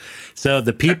go. So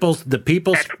the people spoke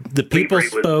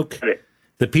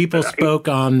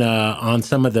on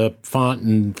some of the font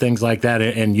and things like that,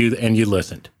 and you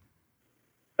listened.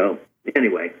 Oh,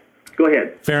 anyway, go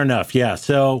ahead. Fair enough. Yeah.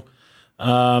 So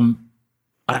I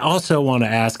also want to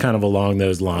ask, kind of along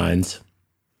those lines,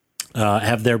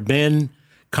 have there been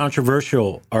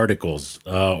controversial articles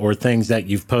or things that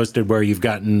you've posted where you've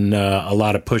gotten a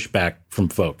lot of pushback from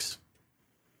folks?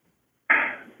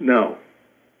 No.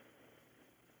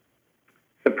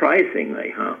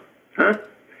 Surprisingly, huh?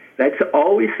 That's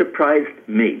always surprised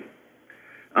me.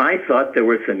 I thought there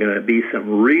was going to be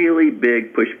some really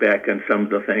big pushback on some of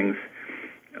the things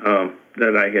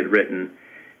that I had written,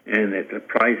 and it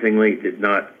surprisingly did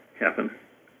not happen.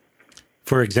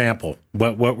 For example,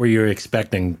 what were you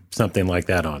expecting something like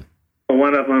that on?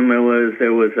 One of them,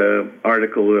 there was an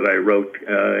article that I wrote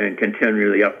and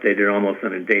continually updated almost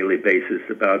on a daily basis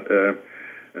about an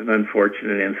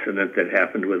unfortunate incident that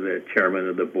happened with the chairman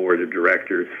of the board of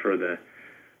directors for the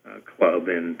club,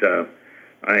 and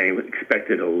I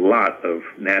expected a lot of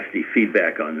nasty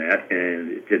feedback on that,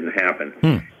 and it didn't happen.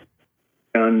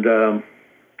 And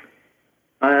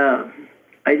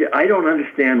I don't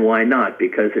understand why not,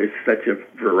 because there's such a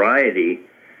variety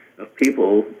of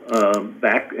people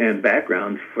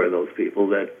backgrounds for those people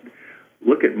that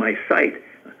look at my site.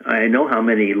 I know how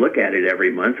many look at it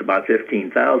every month, about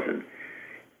 15,000.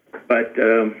 But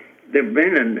there's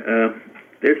been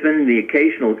the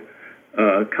occasional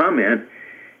comment,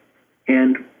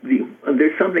 and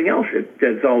there's something else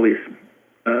that's always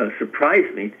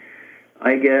surprised me.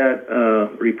 I get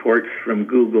reports from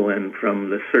Google and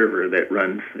from the server that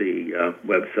runs the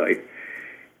website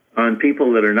on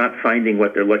people that are not finding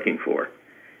what they're looking for.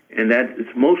 And that is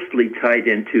mostly tied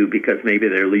into because maybe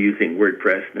they're using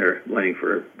WordPress and they're looking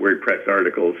for WordPress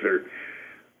articles, or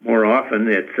more often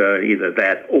it's either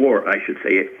that, or I should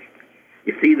say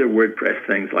it's either WordPress,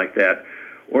 things like that,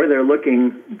 or they're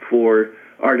looking for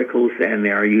articles and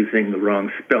they are using the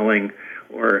wrong spelling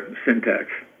or syntax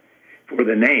for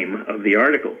the name of the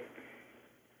article.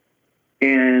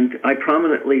 And I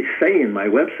prominently say in my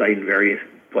website in various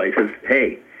places,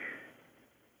 hey,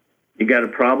 you got a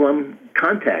problem?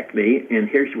 Contact me, and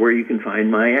here's where you can find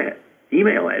my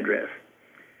email address.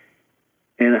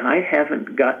 And I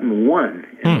haven't gotten one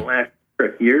in the last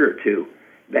year or two.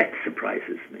 That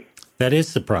surprises me. That is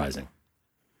surprising.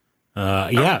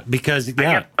 Because I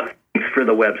have links for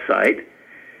the website.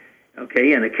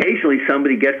 Okay, and occasionally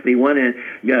somebody gets me one and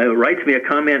writes me a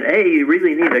comment, hey, you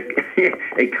really need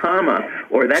a comma,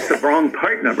 or that's the wrong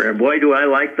part number. And boy, do I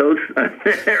like those.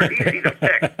 They're easy to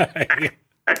fix.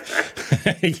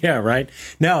 Yeah, right.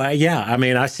 No, yeah. I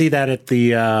mean, I see that at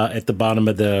the bottom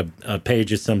of the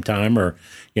pages sometime, or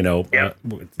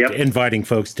inviting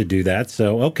folks to do that.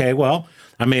 So, okay, well,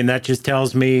 I mean, that just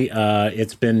tells me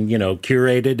it's been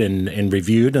curated and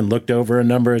reviewed and looked over a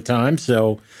number of times.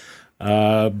 So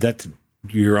that's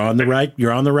you're on the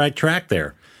right track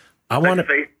there. I want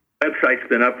to. Website's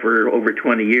been up for over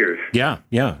 20 years. Yeah,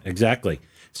 exactly.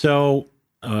 So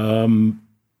a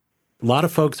lot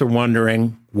of folks are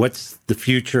wondering what's the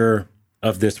future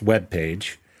of this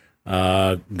webpage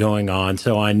going on.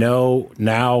 So I know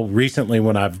now recently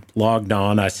when I've logged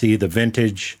on, I see the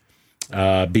vintage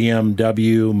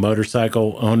BMW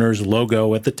motorcycle owners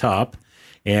logo at the top.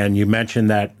 And you mentioned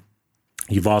that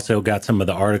you've also got some of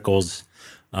the articles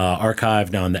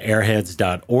archived on the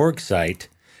airheads.org site.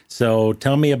 So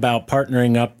tell me about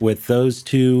partnering up with those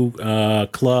two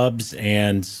clubs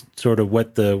and sort of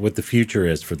what the future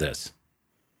is for this.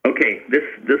 Okay,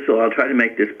 I'll try to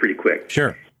make this pretty quick.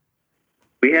 Sure.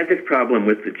 We had this problem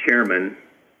with the chairman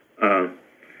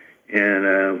and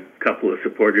a couple of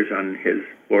supporters on his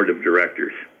board of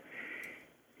directors.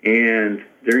 And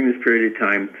during this period of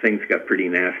time, things got pretty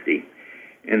nasty.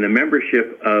 And the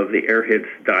membership of the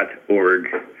airheads.org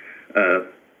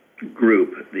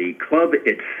group, the club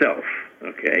itself,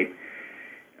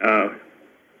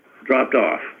 dropped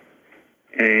off.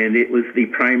 And it was the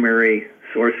primary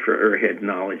source for Airhead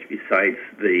knowledge besides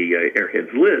the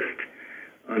Airheads list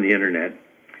on the internet,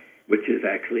 which is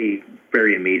actually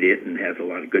very immediate and has a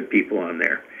lot of good people on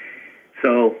there.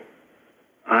 So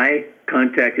I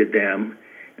contacted them.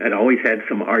 I'd always had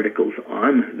some articles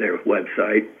on their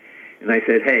website, and I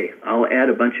said, hey, I'll add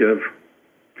a bunch of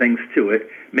things to it,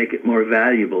 make it more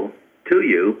valuable to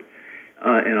you,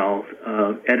 and I'll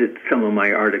edit some of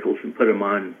my articles and put them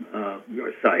on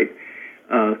your site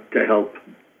to help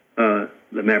the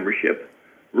membership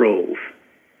rolls.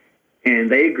 And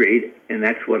they agreed, and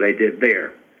that's what I did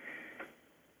there.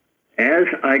 As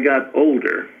I got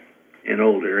older and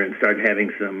older and started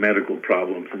having some medical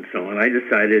problems and so on, I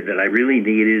decided that I really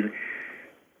needed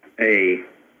a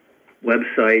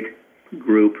website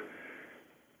group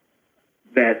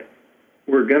that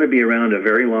were going to be around a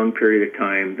very long period of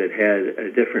time, that had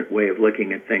a different way of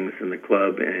looking at things in the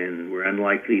club, and were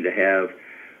unlikely to have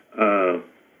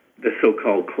the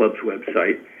so-called club's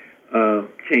website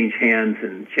change hands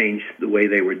and change the way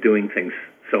they were doing things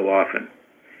so often.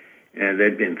 And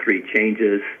there'd been 3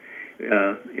 changes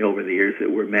over the years that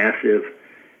were massive,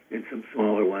 and some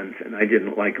smaller ones, and I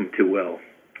didn't like them too well.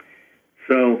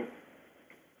 So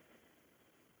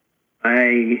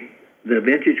the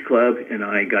Vintage Club and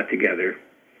I got together,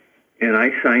 and I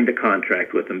signed a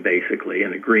contract with them, basically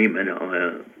an agreement,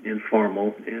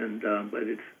 informal, and but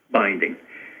it's binding.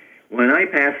 When I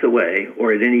pass away,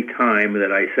 or at any time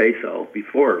that I say so,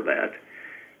 before that,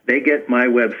 they get my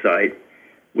website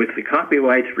with the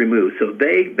copyrights removed. So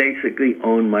they basically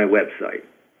own my website.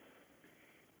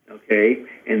 Okay?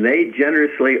 And they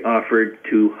generously offered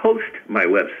to host my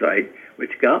website,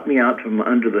 which got me out from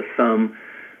under the thumb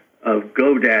of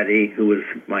GoDaddy, who was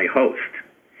my host.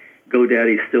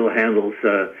 GoDaddy still handles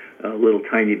a little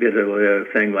tiny bit of a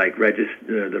thing like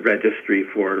the registry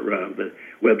for the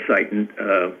website and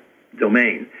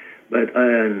domain. But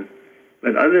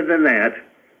other than that,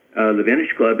 the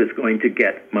Vintage Club is going to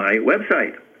get my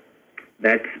website.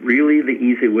 That's really the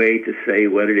easy way to say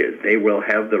what it is. They will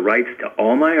have the rights to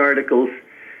all my articles,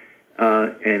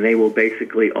 and they will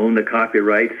basically own the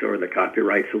copyrights, or the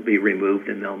copyrights will be removed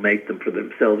and they'll make them for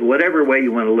themselves, whatever way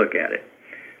you want to look at it.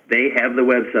 They have the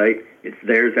website. It's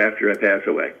theirs after I pass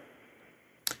away.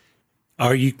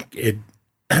 Are you...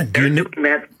 They're doing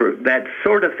that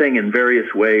sort of thing in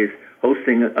various ways,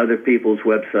 hosting other people's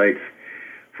websites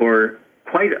for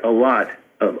quite a lot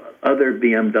of other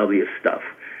BMW stuff,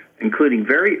 including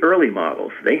very early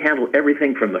models. They handle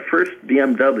everything from the first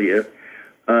BMW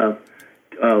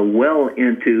well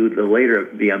into the later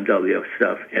BMW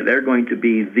stuff, and they're going to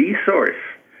be the source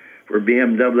for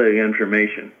BMW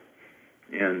information.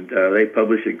 And they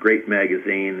publish a great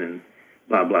magazine and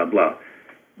blah, blah, blah.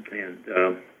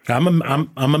 And I'm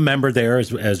a member there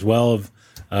as well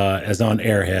as on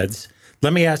Airheads. I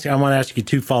want to ask you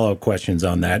 2 follow-up questions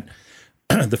on that.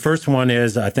 The first one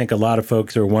is, I think a lot of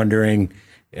folks are wondering,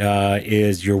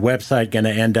 is your website going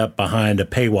to end up behind a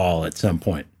paywall at some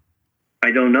point?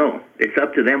 I don't know. It's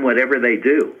up to them, whatever they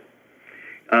do.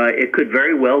 It could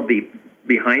very well be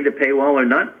behind a paywall or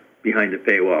not behind a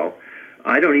paywall.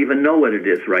 I don't even know what it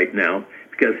is right now,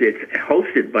 because it's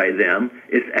hosted by them.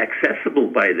 It's accessible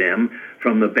by them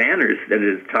from the banners that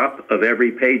is top of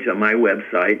every page on my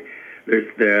website. There's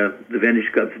the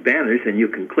Vintage Club's banners, and you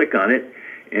can click on it.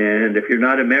 And if you're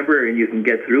not a member and you can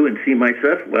get through and see my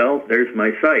stuff, well, there's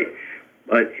my site.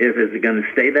 But is it going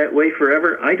to stay that way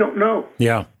forever? I don't know.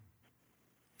 Yeah.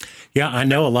 Yeah, I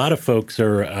know a lot of folks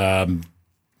are,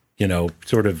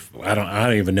 sort of, I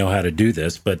don't even know how to do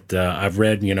this, but I've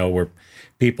read, where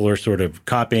people are sort of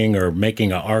copying or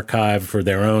making an archive for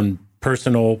their own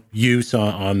personal use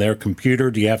on their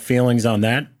computer. Do you have feelings on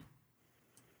that?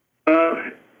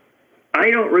 I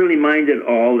don't really mind at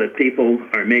all that people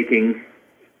are making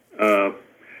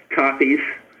copies,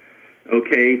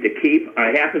 okay, to keep.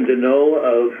 I happen to know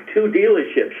of 2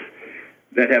 dealerships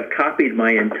that have copied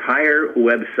my entire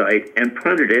website and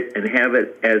printed it and have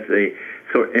it as a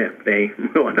sort.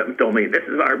 One of them told me, "This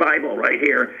is our Bible right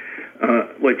here,"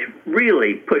 which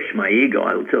really pushed my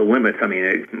ego to the limits. I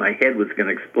mean, my head was going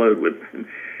to explode with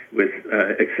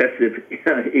excessive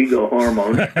ego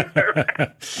hormones.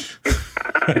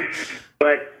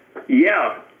 But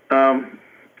yeah, I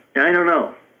don't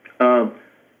know.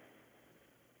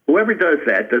 Whoever does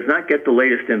that does not get the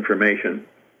latest information,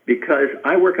 because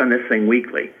I work on this thing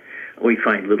weekly. We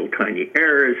find little tiny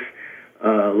errors,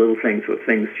 little things where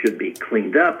things should be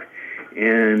cleaned up,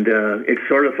 and it's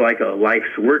sort of like a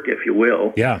life's work, if you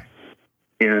will. Yeah.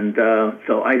 And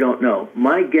so I don't know.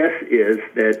 My guess is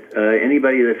that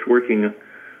anybody that's working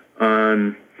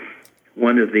on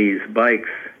one of these bikes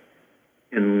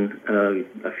in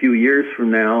a few years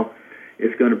from now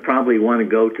is going to probably want to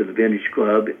go to the Vintage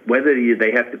Club, whether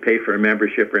they have to pay for a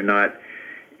membership or not.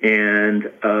 And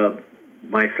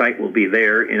my site will be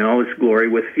there in all its glory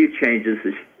with a few changes.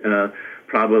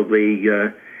 Probably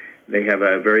they have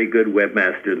a very good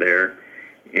webmaster there,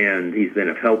 and he's been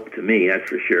of help to me, that's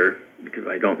for sure, because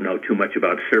I don't know too much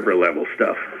about server level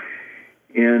stuff.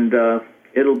 And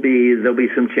there'll be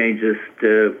some changes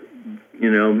to,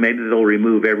 maybe they'll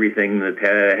remove everything that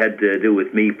had to do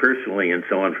with me personally and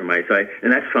so on from my site,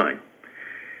 and that's fine.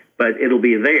 But it'll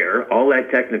be there, all that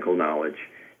technical knowledge,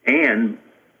 and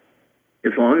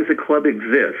as long as the club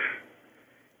exists,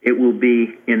 it will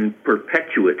be in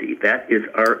perpetuity. That is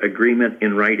our agreement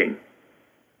in writing.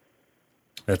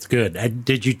 That's good.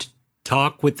 Did you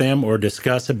talk with them or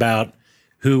discuss about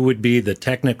who would be the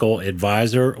technical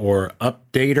advisor or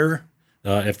updater,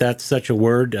 if that's such a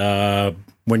word,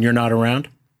 when you're not around?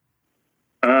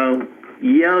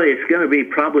 Yeah, it's going to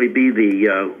probably be the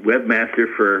webmaster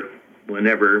for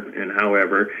whenever and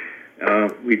however.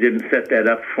 We didn't set that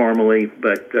up formally,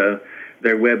 but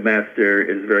their webmaster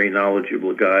is a very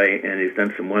knowledgeable guy, and he's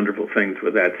done some wonderful things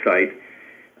with that site,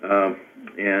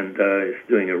 and is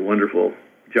doing a wonderful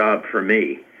job for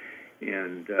me.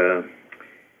 And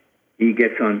he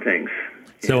gets on things.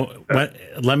 So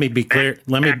let me be clear.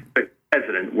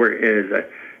 President, where is a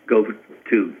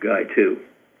go-to guy too.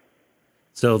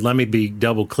 So let me be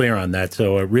double clear on that.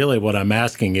 So really what I'm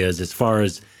asking is, as far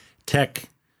as tech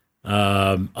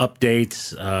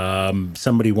updates,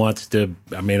 somebody wants to,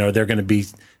 are there going to be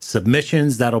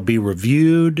submissions that'll be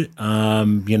reviewed, to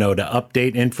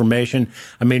update information?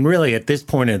 Really at this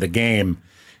point of the game,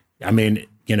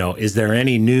 is there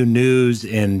any new news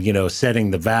in,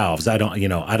 setting the valves? I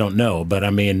don't know, but I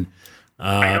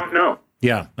don't know.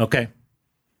 Yeah. Okay.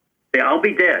 Yeah, I'll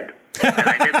be dead.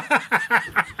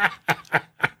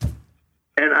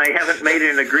 And I haven't made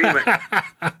an agreement,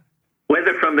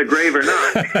 whether from the grave or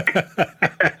not.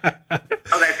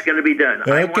 How that's going to be done.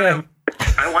 Okay.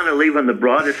 I want to leave on the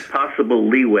broadest possible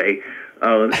leeway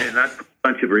and not put a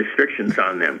bunch of restrictions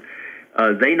on them.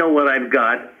 They know what I've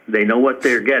got. They know what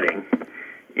they're getting.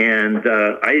 And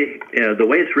the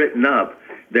way it's written up,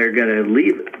 they're going to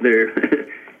leave their...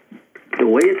 The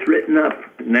way it's written up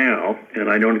now, and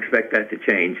I don't expect that to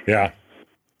change, yeah,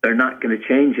 they're not going to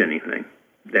change anything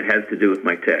that has to do with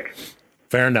my tech.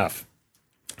 Fair enough.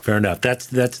 That's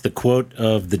the quote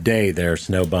of the day there,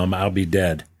 Snowbum. I'll be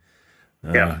dead.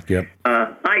 Yeah. Yep.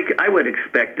 I would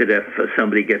expect that if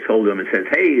somebody gets hold of them and says,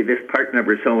 hey, this part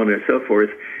number, so on and so forth,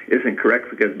 isn't correct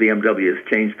because BMW has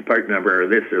changed the part number or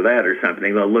this or that or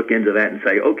something, they'll look into that and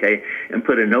say, okay, and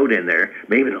put a note in there.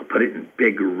 Maybe they'll put it in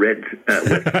big red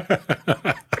with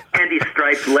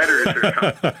candy-striped letters or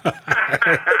something.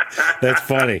 That's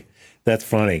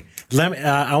funny.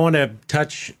 I want to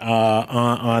touch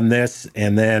on this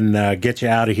and then get you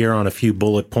out of here on a few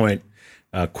bullet point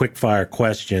quick fire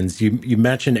questions. You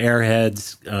mentioned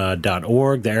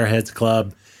airheads.org, the Airheads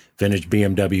Club, vintage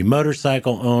BMW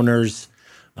motorcycle owners.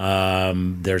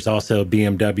 There's also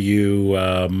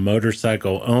BMW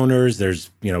motorcycle owners. There's,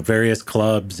 various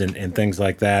clubs and things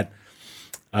like that.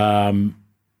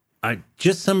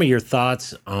 Just some of your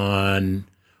thoughts on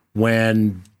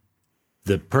when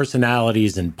the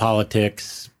personalities and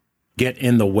politics get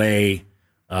in the way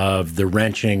of the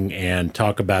wrenching and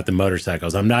talk about the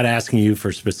motorcycles. I'm not asking you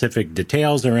for specific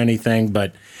details or anything,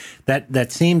 but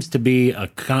that seems to be a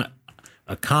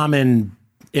common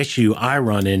issue I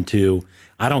run into.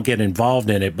 I don't get involved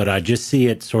in it, but I just see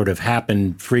it sort of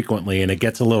happen frequently, and it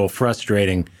gets a little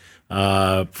frustrating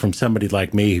from somebody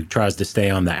like me who tries to stay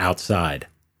on the outside.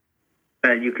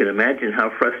 And you can imagine how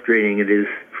frustrating it is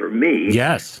for me.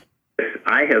 Yes.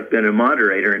 I have been a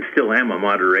moderator and still am a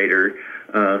moderator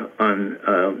on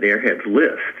the Airheads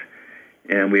list.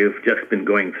 And we've just been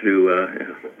going through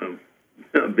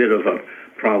a bit of a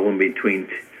problem between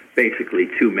basically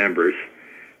two members.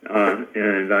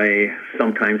 And I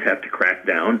sometimes have to crack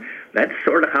down. That's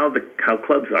sort of how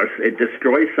clubs are. It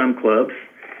destroys some clubs,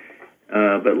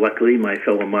 but luckily my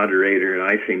fellow moderator and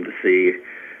I seem to see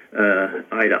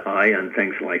eye to eye on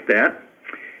things like that.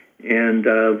 And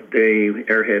the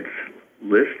Airheads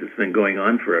list has been going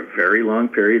on for a very long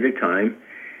period of time,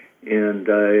 and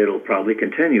it'll probably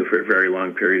continue for a very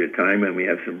long period of time, and we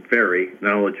have some very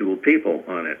knowledgeable people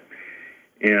on it.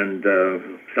 And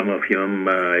some of whom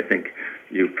I think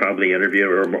you've probably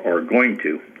interviewed or going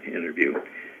to interview.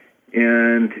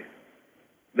 And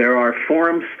there are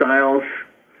forum styles.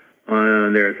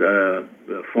 There's a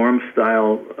forum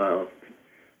style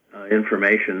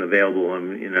information available.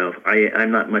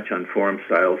 I'm not much on forum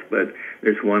styles, but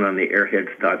there's one on the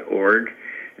airheads.org.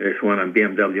 There's one on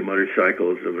BMW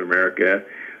Motorcycles of America.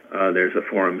 There's a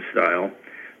forum style.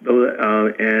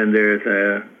 And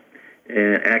there's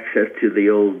access to the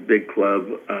old big club.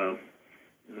 God,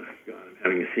 I'm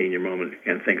having a senior moment. I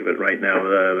can't think of it right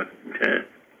now.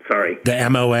 Sorry. The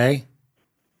MOA?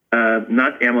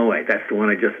 Not MOA. That's the one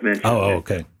I just mentioned. Oh,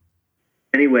 okay.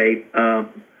 Anyway,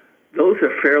 those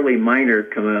are fairly minor,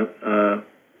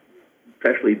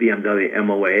 especially BMW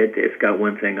MOA. It's got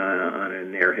one thing on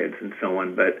it, Airheads and so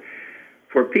on. But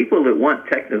for people that want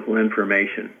technical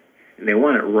information, and they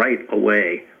want it right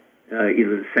away,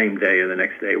 either the same day or the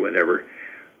next day, whatever,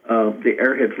 the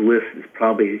Airheads list is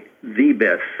probably the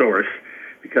best source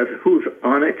because of who's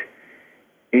on it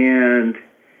and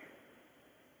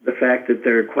the fact that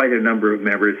there are quite a number of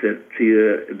members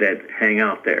that hang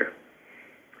out there.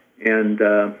 And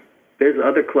there's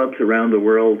other clubs around the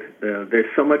world. There's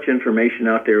so much information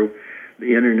out there.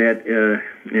 The internet, the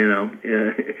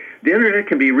internet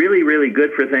can be really, really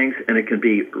good for things, and it can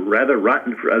be rather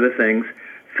rotten for other things.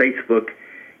 Facebook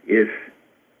is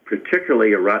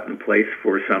particularly a rotten place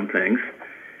for some things.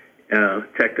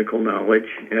 Technical knowledge.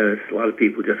 A lot of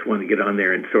people just want to get on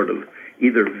there and sort of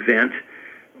either vent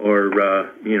or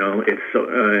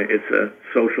it's a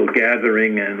social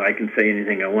gathering, and I can say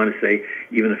anything I want to say,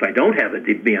 even if I don't have a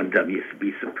BMW. You'd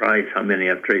be surprised how many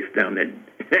I've traced down that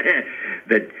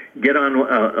that get on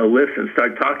a list and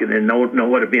start talking and know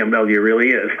what a BMW really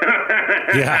is.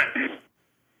 Yeah.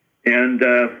 And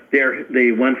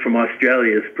the one from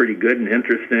Australia is pretty good and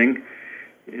interesting,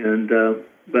 and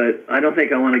but I don't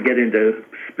think I want to get into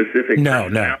specifics.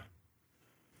 No.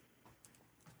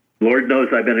 Lord knows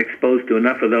I've been exposed to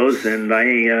enough of those, and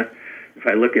if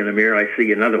I look in the mirror, I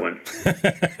see another one.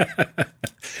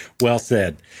 Well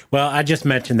said. Well, I just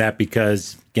mentioned that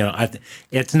because,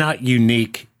 it's not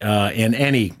unique in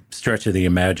any stretch of the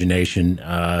imagination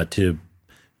to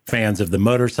fans of the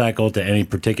motorcycle, to any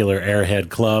particular Airhead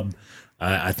club.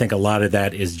 I think a lot of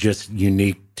that is just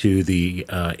unique to the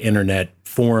internet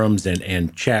forums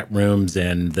and chat rooms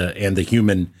and the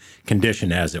human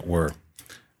condition, as it were.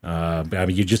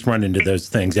 You just run into those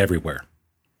things everywhere.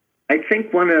 I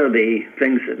think one of the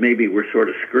things that maybe we're sort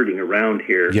of skirting around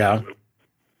here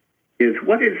is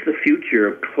what is the future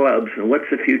of clubs and what's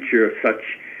the future of such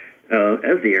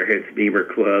as the Airheads Beaver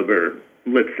Club or,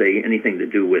 let's say, anything to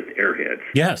do with Airheads.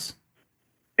 Yes.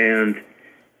 And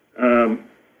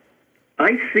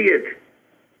I see it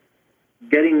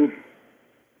getting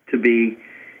to be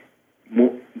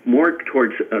more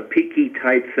towards a peaky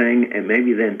type thing, and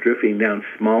maybe then drifting down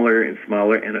smaller and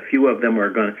smaller. And a few of them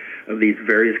of these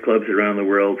various clubs around the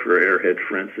world, for Airhead,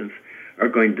 for instance, are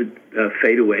going to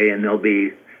fade away, and there'll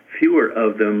be fewer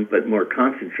of them, but more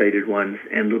concentrated ones,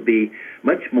 and it'll be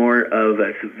much more of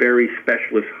a very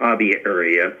specialist hobby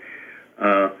area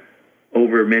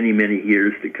over many, many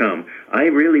years to come. I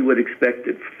really would expect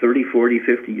that 30, 40,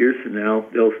 50 years from now,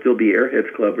 there'll still be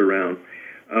Airheads Club around.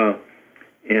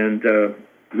 And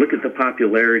look at the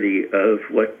popularity of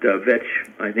what Vetch,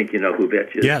 I think you know who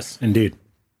Vetch is. Yes, indeed.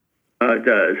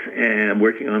 Does, and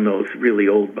working on those really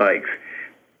old bikes.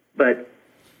 But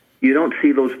you don't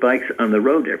see those bikes on the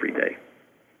road every day.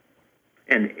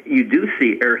 And you do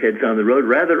see Airheads on the road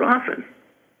rather often.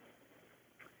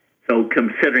 So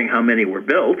considering how many were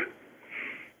built,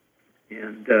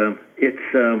 and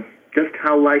it's just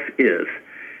how life is.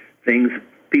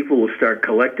 People will start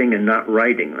collecting and not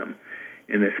riding them.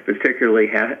 And this particularly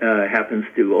happens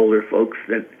to older folks.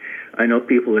 That I know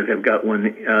people that have got one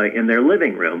in their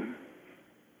living room.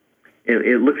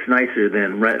 It looks nicer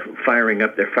than firing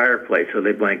up their fireplace, so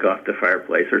they blank off the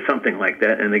fireplace or something like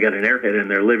that, and they got an Airhead in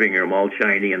their living room all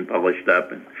shiny and polished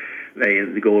up, and they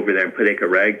go over there and take a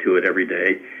rag to it every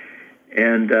day.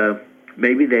 And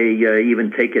maybe they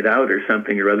even take it out or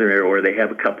something or other, or they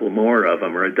have a couple more of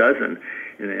them or a dozen,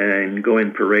 and go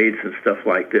in parades and stuff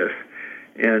like this.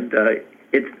 And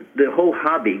it's the whole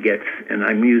hobby gets, and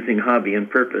I'm using hobby on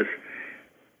purpose,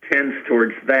 tends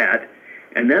towards that.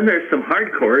 And then there's some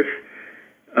hardcores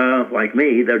like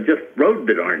me that just rode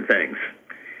the darn things.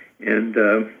 And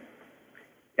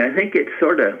I think it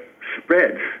sort of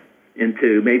spreads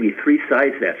into maybe three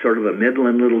sides, that sort of a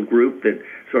midland little group that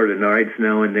sort of rides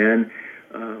now and then,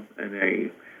 and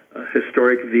a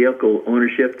historic vehicle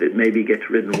ownership that maybe gets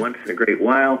ridden once in a great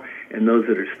while, and those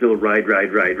that are still ride.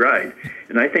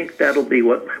 And I think that'll be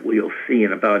what we'll see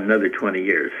in about another 20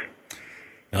 years.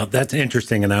 Now, that's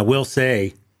interesting, and I will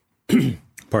say,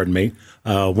 pardon me,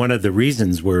 one of the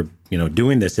reasons we're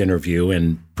doing this interview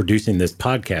and producing this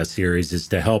podcast series is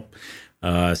to help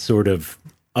sort of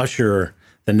usher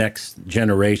the next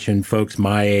generation, folks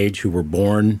my age who were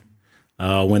born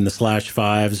when the Slash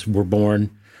 5s were born,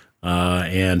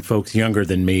 and folks younger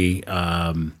than me,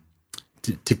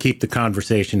 to keep the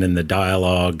conversation and the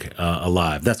dialogue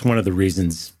alive. That's one of the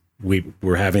reasons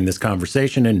we're having this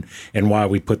conversation and why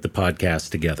we put the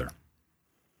podcast together.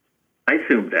 I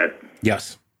assumed that.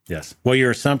 Yes. Well,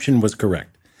 your assumption was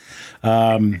correct.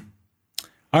 All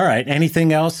right.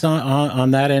 Anything else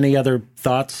on that? Any other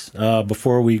thoughts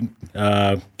before we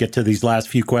get to these last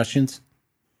few questions?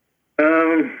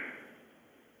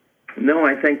 No,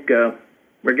 I think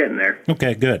we're getting there.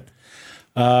 Okay, good.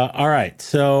 All right.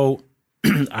 So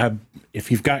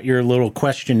if you've got your little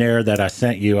questionnaire that I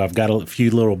sent you, I've got a few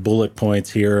little bullet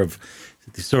points here of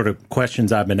the sort of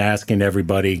questions I've been asking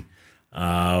everybody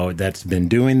that's been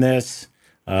doing this.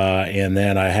 And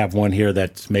then I have one here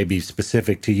that's maybe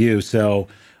specific to you. So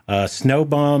snow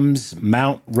bums,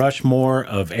 Mount Rushmore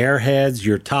of Airheads,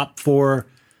 your top 4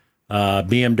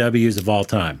 BMWs of all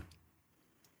time.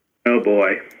 Oh,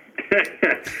 boy.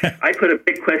 I put a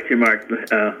big question mark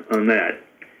on that.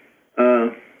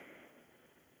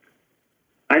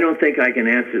 I don't think I can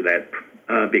answer that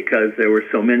because there were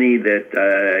so many that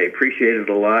I appreciated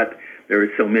a lot. There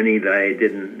were so many that I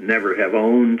never have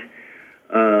owned.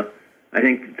 I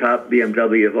think the top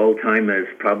BMW of all time is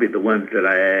probably the ones that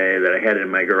I had in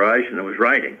my garage and I was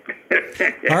riding.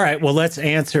 All right, well, let's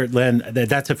answer it, Len.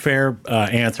 That's a fair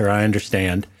answer. I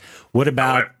understand. What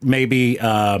about maybe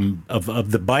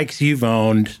of the bikes you've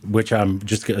owned, which I'm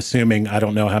just assuming, I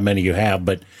don't know how many you have,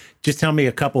 but just tell me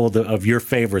a couple of your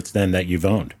favorites then that you've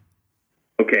owned.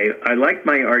 Okay, I like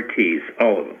my RTs,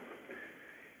 all of them.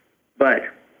 But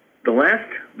the last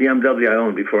BMW I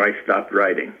owned before I stopped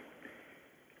riding,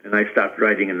 and I stopped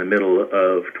riding in the middle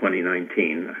of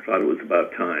 2019. I thought it was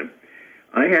about time.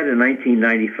 I had a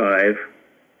 1995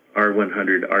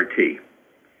 R100 RT.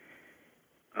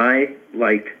 I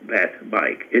liked that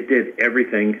bike. It did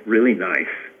everything really nice,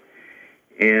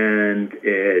 and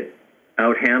it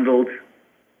outhandled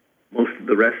most of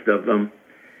the rest of them,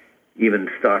 even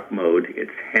stock mode. It's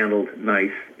handled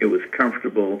nice. It was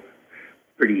comfortable,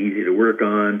 pretty easy to work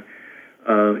on.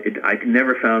 I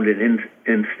never found an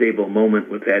unstable moment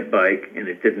with that bike, and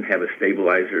it didn't have a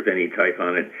stabilizer of any type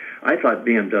on it. I thought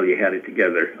BMW had it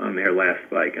together on their last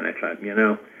bike, and I thought,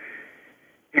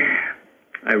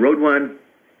 I rode one,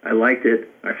 I liked it,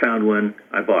 I found one,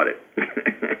 I bought it.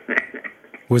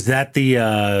 Was that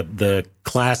the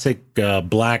classic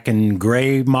black and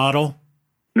gray model?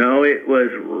 No, it was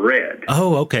red.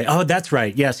 Oh, okay. Oh, that's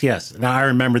right. Yes. Now I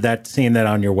remember seeing that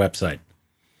on your website.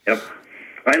 Yep.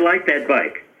 I liked that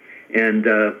bike. And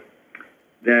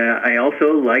I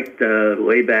also liked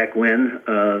way back when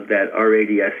that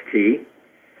R80 ST.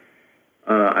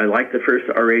 I liked the first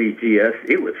R80 GS.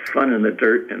 It was fun in the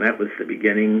dirt, and that was the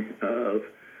beginning of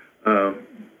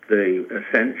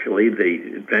essentially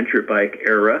the adventure bike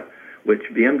era, which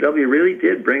BMW really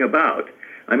did bring about.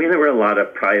 I mean, there were a lot of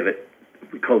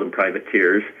we called them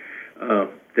privateers,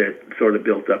 that sort of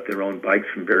built up their own bikes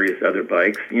from various other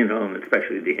bikes, and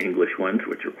especially the English ones,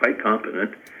 which are quite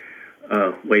competent,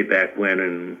 way back when,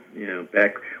 and,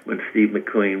 back when Steve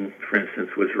McQueen, for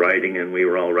instance, was riding and we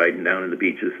were all riding down in the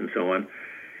beaches and so on.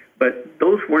 But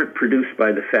those weren't produced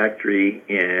by the factory,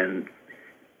 and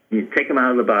you take them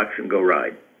out of the box and go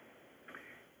ride.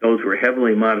 Those were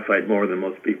heavily modified more than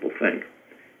most people think.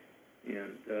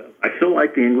 And I still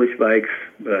like the English bikes,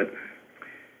 but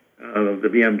the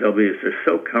BMWs are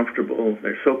so comfortable,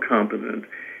 they're so competent,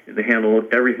 and they handle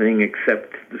everything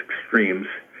except the extremes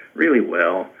really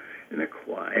well, and they're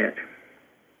quiet.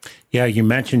 Yeah, you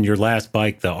mentioned your last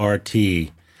bike, the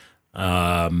RT.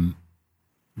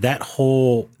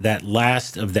 That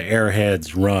last of the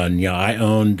Airheads run,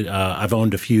 I've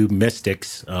owned a few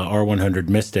Mystics, R100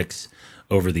 Mystics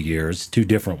over the years, 2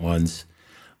 different ones.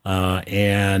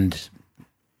 And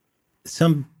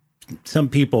some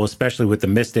people, especially with the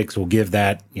Mystics, will give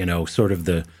that, sort of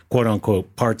the quote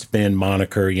unquote part spin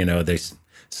moniker. They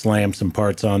slam some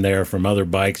parts on there from other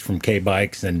bikes, from K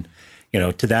bikes. And,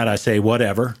 to that I say,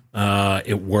 whatever,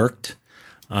 it worked.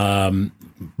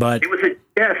 But it was a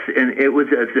guess, and it was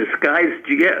a disguised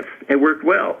guess. It worked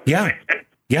well. Yeah.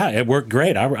 Yeah, it worked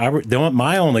great.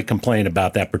 My only complaint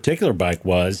about that particular bike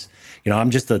was,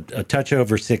 I'm just a touch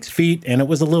over 6 feet, and it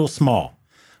was a little small.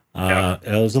 It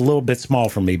was a little bit small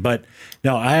for me, but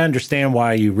no, I understand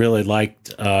why you really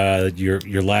liked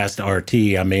your last RT.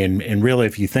 I mean, and really,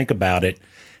 if you think about it,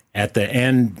 at the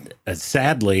end,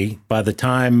 sadly, by the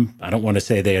time, I don't want to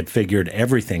say they had figured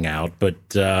everything out, but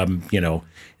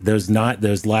those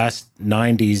last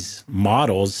 90s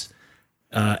models,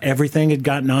 everything had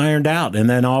gotten ironed out, and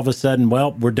then all of a sudden,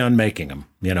 well, we're done making them.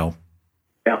 Yeah,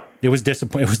 it was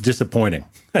disappointing.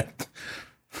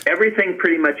 Everything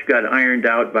pretty much got ironed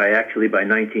out by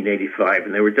 1985,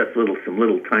 and there were just some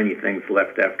little tiny things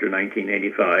left after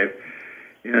 1985.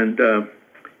 And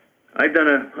I've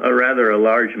done a rather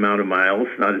large amount of miles,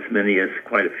 not as many as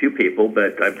quite a few people,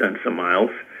 but I've done some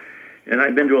miles. And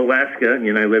I've been to Alaska.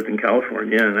 I lived in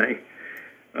California, and I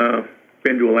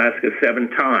been to Alaska 7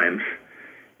 times.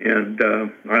 And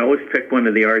I always picked one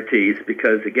of the RTs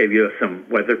because it gave you some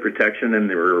weather protection, and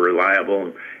they were reliable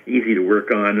and easy to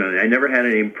work on. And I never had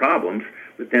any problems.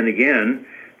 But then again,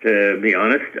 to be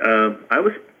honest, I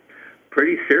was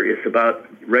pretty serious about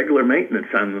regular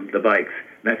maintenance on the bikes.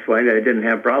 That's why I didn't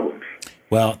have problems.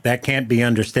 Well, that can't be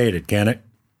understated, can it?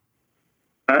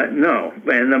 No,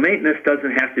 and the maintenance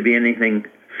doesn't have to be anything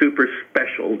super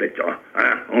special that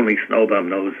only Snowbum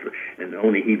knows, and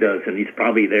only he does, and he's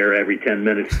probably there every 10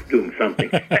 minutes doing something.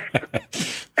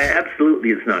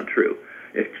 Absolutely, it's not true.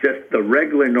 It's just the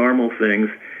regular normal things,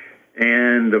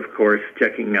 and of course,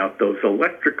 checking out those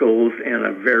electricals and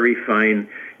a very fine,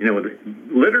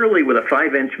 literally with a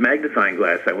 5-inch magnifying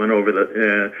glass. I went over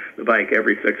the bike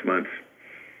every 6 months.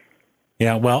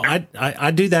 Yeah, well,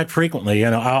 I do that frequently.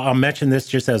 I'll mention this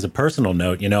just as a personal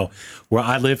note. Where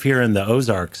I live here in the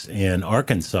Ozarks in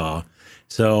Arkansas,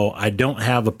 so I don't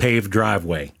have a paved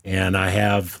driveway, and I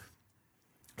have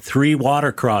 3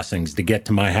 water crossings to get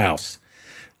to my house.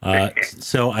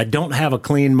 So I don't have a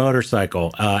clean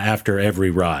motorcycle after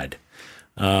every ride.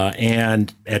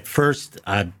 And at first,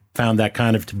 I found that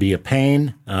kind of to be a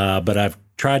pain, but I've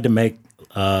tried to make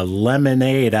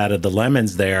lemonade out of the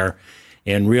lemons there,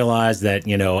 and realize that,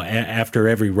 after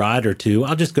every ride or two,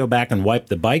 I'll just go back and wipe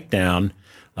the bike down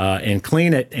and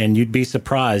clean it. And you'd be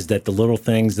surprised at the little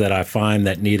things that I find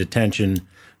that need attention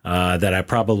that I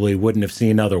probably wouldn't have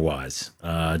seen otherwise,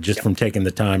 just from taking the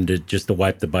time to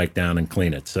wipe the bike down and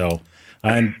clean it. So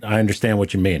I understand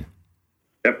what you mean.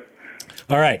 Yep.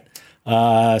 All right.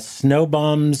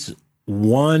 Snowbum's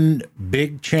one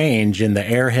big change in the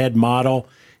Airhead model.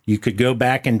 You could go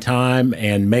back in time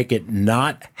and make it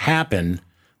not happen,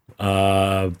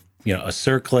 a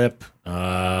circlip,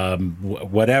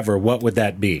 whatever. What would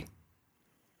that be?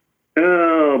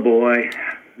 Oh, boy.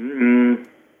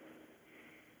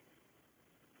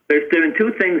 There's been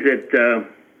 2 things that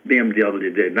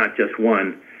BMW did, not just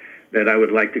one, that I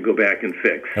would like to go back and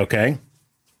fix. Okay.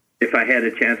 If I had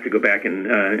a chance to go back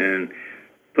and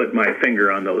put my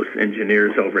finger on those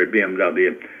engineers over at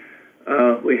BMW.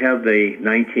 We have the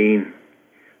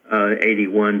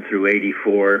 1981 through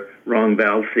 84 wrong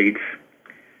valve seats.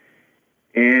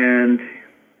 And,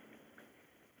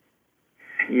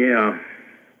 yeah.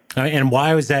 And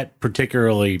why was that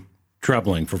particularly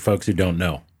troubling for folks who don't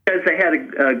know? Because they had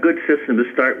a good system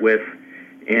to start with,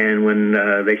 and when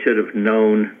they should have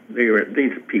known,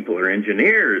 these people are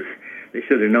engineers, they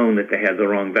should have known that they had the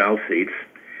wrong valve seats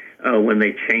when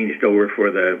they changed over for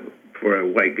a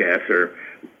white gas or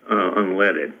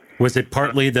unleaded. Was it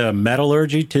partly the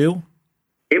metallurgy too?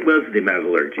 It was the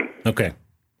metallurgy. Okay.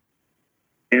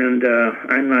 And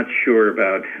I'm not sure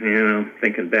about,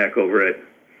 thinking back over it,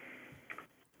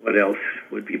 what else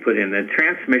would be put in. The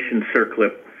transmission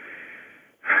circlip,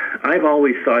 I've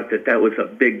always thought that was a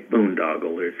big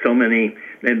boondoggle. There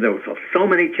was so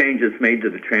many changes made to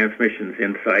the transmissions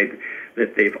inside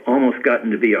that they've almost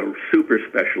gotten to be a super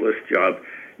specialist job.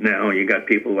 Now you got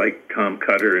people like Tom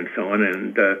Cutter and so on,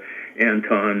 and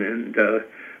Anton and a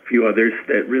few others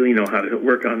that really know how to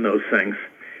work on those things.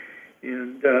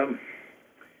 And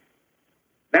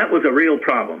that was a real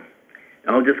problem.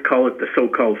 I'll just call it the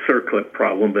so-called circlip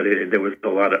problem, but there was a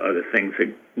lot of other things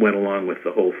that went along with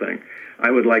the whole thing. I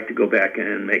would like to go back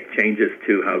and make changes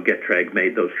to how Getrag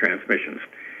made those transmissions.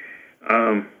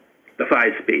 The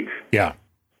 5-speeds. Yeah.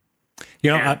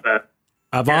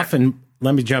 I've often,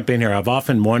 let me jump in here. I've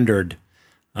often wondered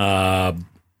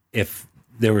if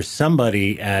there was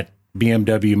somebody at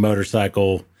BMW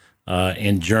Motorcycle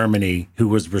in Germany who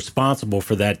was responsible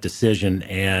for that decision,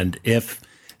 and if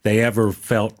they ever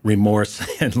felt remorse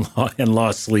and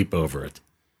lost sleep over it.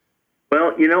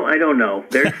 Well, I don't know.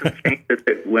 There's some changes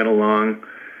that went along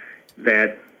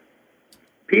that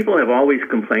people have always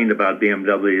complained about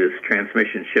BMW's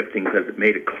transmission shifting because it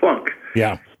made a clunk.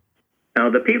 Yeah. Now,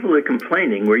 the people that are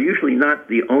complaining were usually not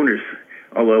the owners,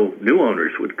 although new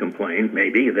owners would complain,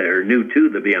 maybe. They're new to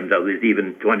the BMWs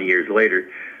even 20 years later,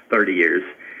 30 years.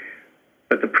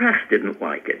 But the press didn't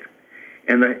like it.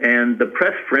 And the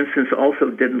press, for instance, also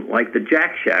didn't like the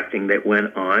jack shafting that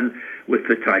went on with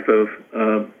the type of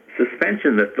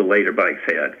suspension that the later bikes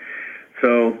had.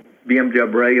 So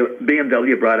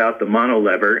BMW brought out the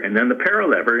monolever and then the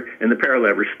paralever, and the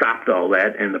paralever stopped all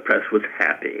that, and the press was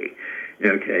happy.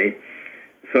 Okay,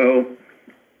 so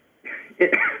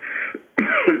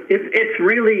it's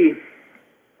really,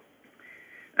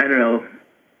 I don't know.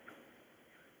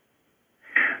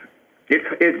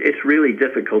 It's really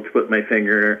difficult to put my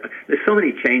finger. There's so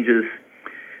many changes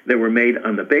that were made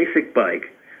on the basic bike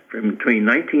from between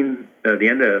the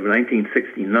end of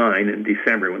 1969 in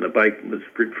December, when the bike was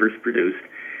first produced,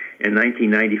 and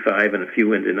 1995 and a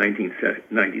few into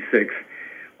 1996.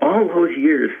 All those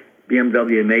years,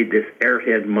 BMW made this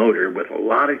Airhead motor with a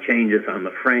lot of changes on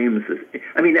the frames.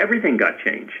 I mean, everything got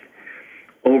changed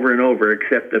over and over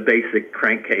except the basic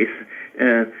crankcase.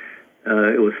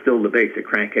 It was still the basic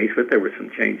crankcase, but there were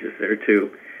some changes there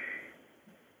too.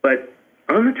 But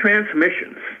on the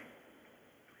transmissions,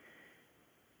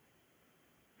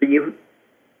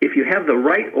 if you have the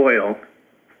right oil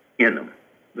in them,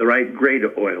 the right grade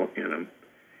of oil in them,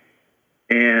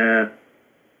 and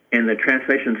the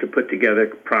transmissions are put together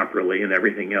properly and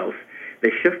everything else,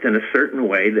 they shift in a certain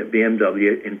way that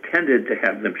BMW intended to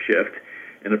have them shift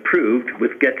and approved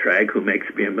with Getrag, who makes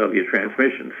BMW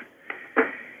transmissions.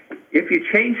 If you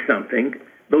change something,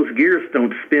 those gears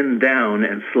don't spin down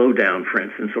and slow down, for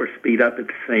instance, or speed up at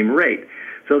the same rate.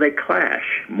 So they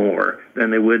clash more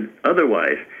than they would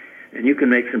otherwise. And you can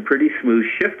make some pretty smooth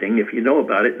shifting if you know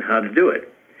about it and how to do it.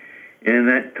 And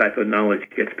that type of knowledge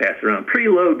gets passed around.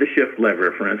 Preload the shift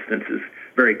lever, for instance, is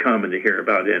very common to hear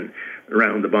about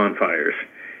around the bonfires.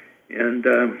 And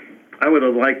I would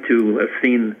have liked to have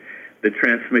seen the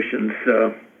transmissions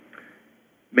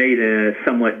made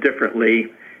somewhat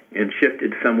differently and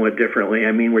shifted somewhat differently.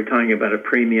 I mean, we're talking about a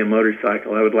premium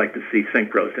motorcycle. I would like to see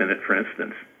synchros in it, for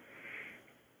instance.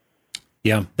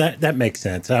 Yeah, that makes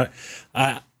sense.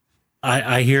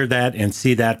 I hear that and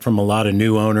see that from a lot of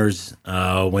new owners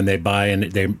when they buy, and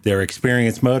they're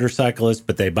experienced motorcyclists,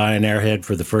 but they buy an Airhead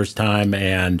for the first time,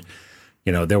 and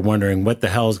they're wondering what the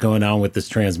hell is going on with this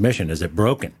transmission. Is it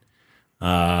broken?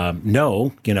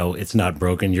 No, it's not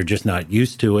broken. You're just not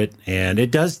used to it, and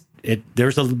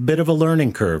there's a bit of a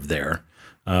learning curve there,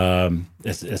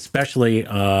 especially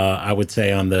I would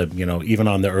say on the even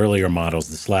on the earlier models,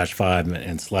 the /5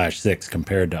 and /6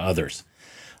 compared to others.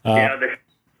 The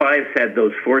 5s had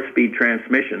those 4-speed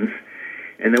transmissions,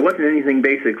 and there wasn't anything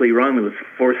basically wrong with the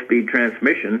 4-speed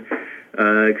transmission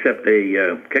except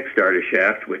a kickstarter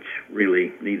shaft, which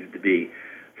really needed to be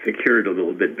secured a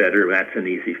little bit better. That's an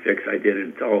easy fix. I did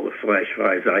it to all the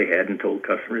 /5s I had and told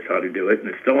customers how to do it, and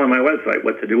it's still on my website,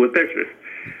 what to do with pictures.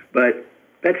 But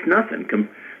that's nothing.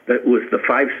 That was the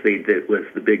 5-speed that was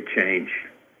the big change.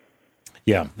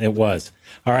 Yeah, it was.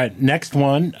 All right, next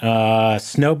one,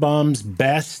 Snowbum's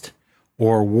best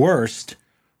or worst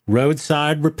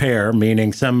roadside repair,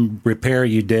 meaning some repair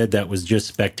you did that was just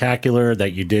spectacular,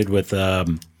 that you did with a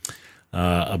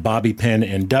bobby pin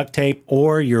and duct tape,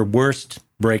 or your worst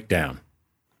breakdown.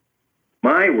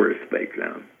 My worst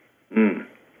breakdown.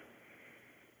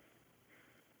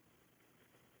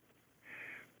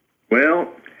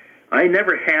 Well, I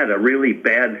never had a really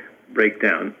bad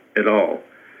breakdown at all.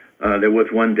 There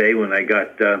was one day when I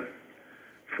got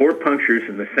 4 punctures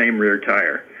in the same rear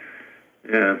tire,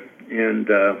 and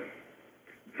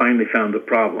finally found the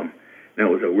problem. That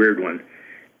was a weird one.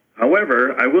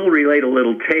 However, I will relate a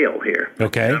little tale here.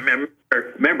 Okay.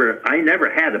 Remember, I never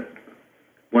had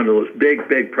one of those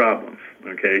big problems,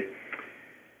 okay,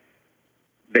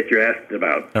 that you're asked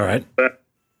about. All right. But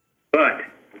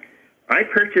I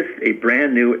purchased a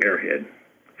brand new Airhead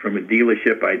from a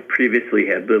dealership I previously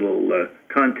had little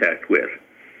contact with.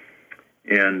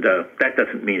 And that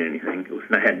doesn't mean anything.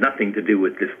 It had nothing to do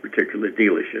with this particular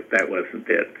dealership. That wasn't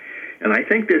it. And I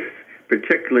think this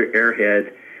particular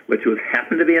Airhead, which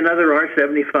happened to be another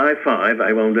R75.5,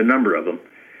 I've owned a number of them,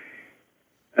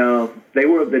 the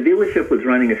dealership was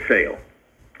running a sale.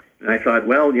 And I thought,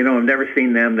 well, I've never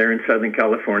seen them. They're in Southern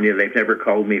California. They've never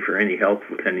called me for any help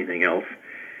with anything else.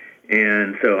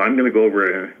 And so I'm going to go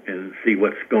over and see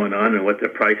what's going on and what the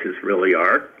prices really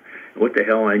are. What the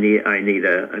hell I need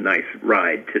a nice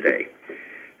ride today.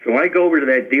 So I go over to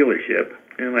that dealership,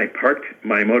 and I parked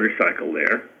my motorcycle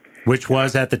there. Which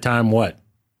was at the time what?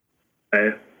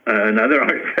 Another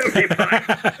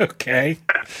R75. Okay.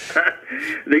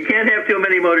 They can't have too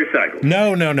many motorcycles.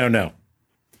 No.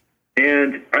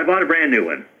 And I bought a brand new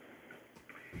one.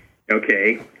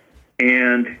 Okay.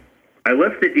 And I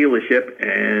left the dealership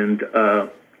and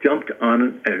jumped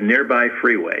on a nearby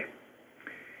freeway.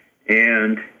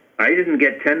 And I didn't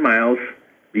get 10 miles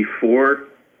before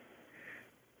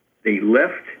the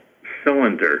left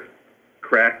cylinder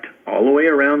cracked all the way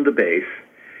around the base,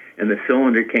 and the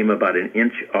cylinder came about an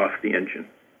inch off the engine.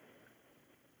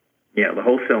 Yeah, the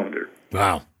whole cylinder.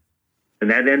 Wow.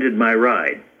 And that ended my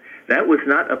ride. That was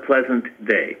not a pleasant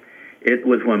day. It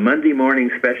was one Monday morning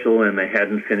special, and they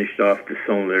hadn't finished off the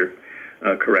cylinder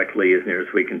correctly, as near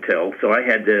as we can tell. So I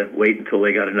had to wait until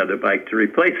they got another bike to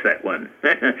replace that one.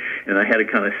 And I had a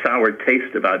kind of sour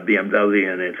taste about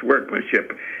BMW and its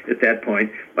workmanship at that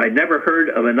point. I'd never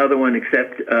heard of another one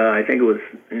except, I think it was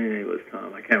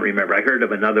Tom. I can't remember. I heard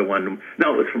of another one.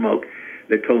 No, it was from Oak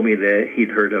that told me that he'd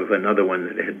heard of another one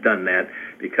that had done that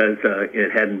because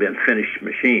it hadn't been finished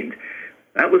machined.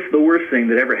 That was the worst thing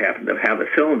that ever happened, to have a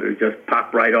cylinder just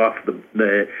pop right off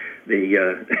the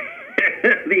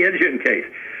the engine case.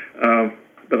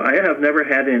 But I have never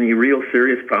had any real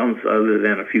serious problems other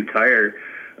than a few tire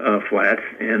flats.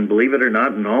 And believe it or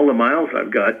not, in all the miles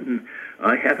I've gotten,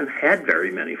 I haven't had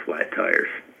very many flat tires.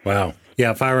 Wow.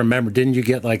 Yeah, if I remember, didn't you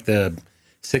get like the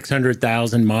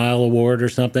 600,000 mile award or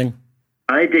something?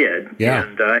 I did. Yeah.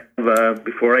 And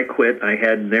before I quit, I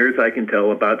had, near as I can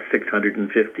tell, about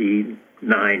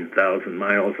 659,000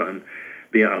 miles on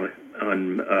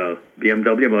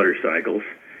BMW motorcycles.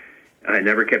 I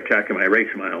never kept track of my race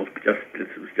miles,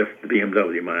 it was just the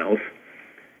BMW miles.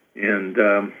 And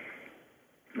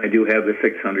I do have the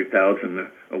 600,000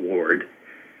 award.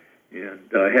 And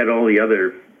I had all the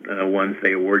other ones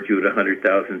they award you at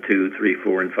 100,000, 2, 3,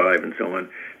 4, and 5, and so on.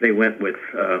 They went with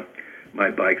my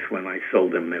bikes when I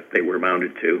sold them that they were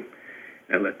mounted to.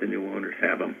 I let the new owners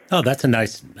have them. Oh, that's a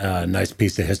nice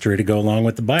piece of history to go along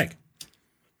with the bike.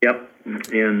 Yep.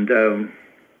 And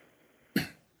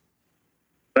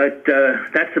but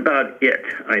that's about it,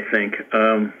 I think.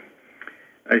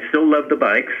 I still love the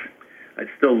bikes. I'd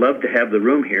still love to have the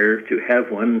room here to have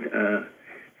one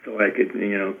so I could,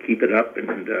 keep it up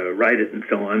and ride it and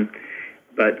so on.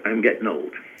 But I'm getting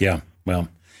old. Yeah, well,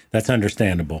 that's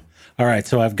understandable. All right,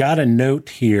 so I've got a note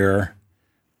here,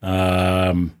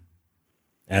 and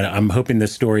I'm hoping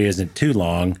this story isn't too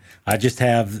long. I just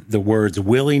have the words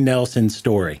Willie Nelson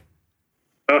story.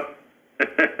 Oh.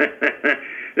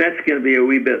 That's going to be a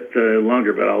wee bit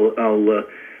longer, but I'll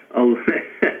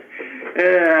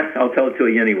I'll tell it to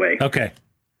you anyway. Okay.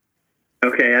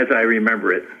 Okay, as I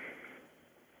remember it.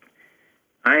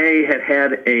 I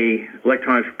had a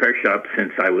electronics repair shop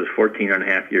since I was 14 and a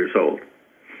half years old.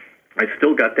 I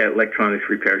still got that electronics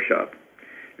repair shop.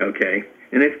 Okay,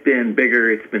 and it's been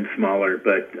bigger, it's been smaller,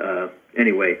 but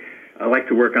anyway, I like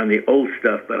to work on the old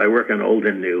stuff, but I work on old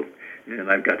and new,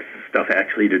 and I've got stuff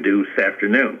actually to do this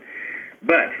afternoon.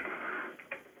 But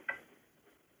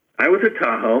I was at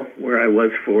Tahoe, where I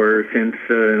was since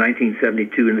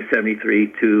 1972 and 73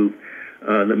 to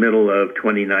the middle of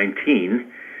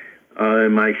 2019,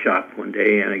 in my shop one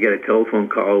day, and I get a telephone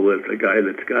call with a guy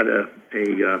that's got a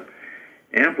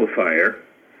amplifier,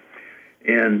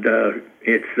 and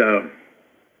it's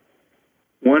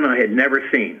one I had never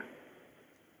seen,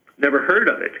 never heard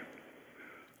of it.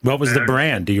 What was the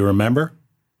brand? Do you remember?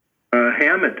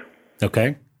 Hammond.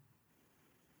 Okay.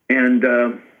 And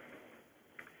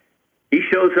he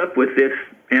shows up with this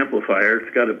amplifier.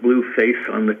 It's got a blue face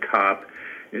on the top.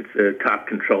 It's a top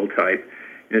control type.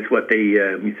 It's what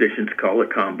the musicians call a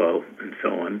combo, and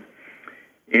so on.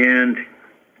 And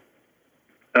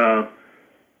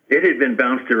it had been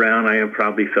bounced around. I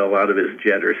probably fell out of his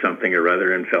jet or something or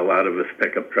other and fell out of his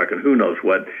pickup truck, and who knows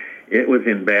what. It was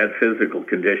in bad physical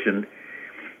condition.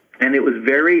 And it was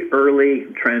very early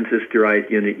transistorized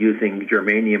unit using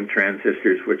germanium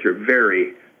transistors, which are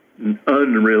very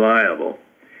unreliable.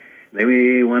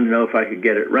 They wanted to know if I could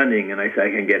get it running, and I said, I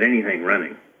can get anything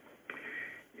running.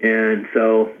 And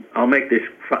so I'll make this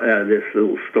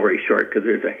little story short because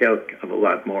there's a heck of a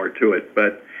lot more to it.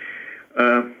 But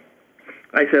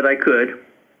I said I could,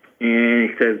 and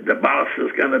he said, the boss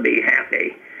is going to be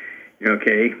happy.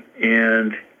 Okay,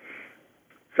 and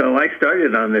so I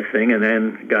started on this thing and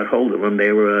then got hold of him.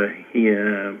 He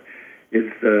his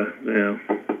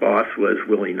boss was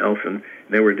Willie Nelson.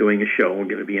 They were doing a show. We're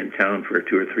going to be in town for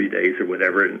 2 or 3 days or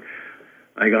whatever. And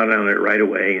I got on it right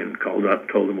away and called up,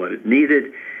 told him what it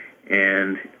needed,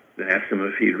 and asked him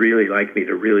if he'd really like me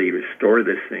to really restore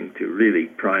this thing to really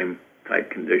prime type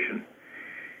condition.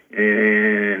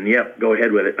 And yep, go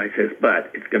ahead with it. I says, but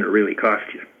it's going to really cost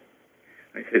you.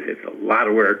 I says, it's a lot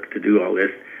of work to do all this.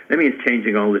 That means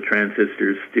changing all the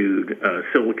transistors to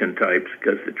silicon types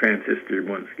because the transistor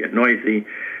ones get noisy.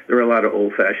 There are a lot of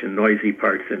old-fashioned noisy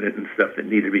parts in it and stuff that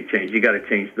need to be changed. You got to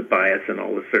change the bias and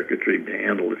all the circuitry to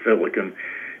handle the silicon,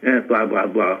 and blah, blah,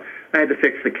 blah. I had to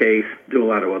fix the case, do a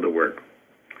lot of other work.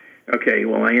 Okay,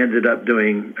 well, I ended up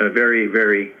doing a very,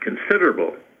 very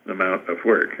considerable amount of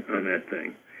work on that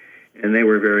thing, and they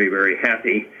were very, very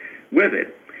happy with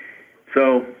it.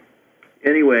 So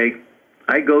anyway,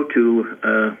 I go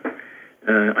to,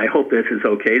 I hope this is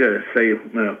okay to say,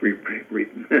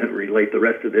 relate the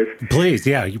rest of this. Please,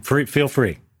 yeah, feel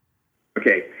free.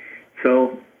 Okay,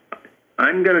 so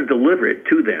I'm going to deliver it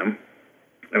to them,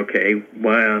 okay,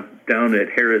 while down at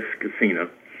Harris Casino.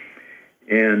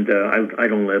 And I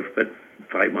don't live but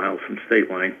 5 miles from State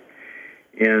Line.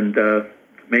 And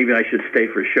maybe I should stay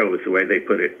for a show is the way they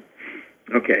put it.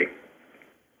 Okay.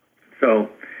 So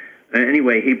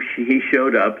anyway, he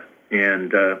showed up,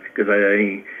 and because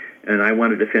I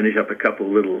wanted to finish up a couple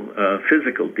little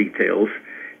physical details,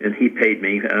 and he paid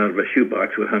me out of a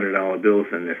shoebox with $100 bills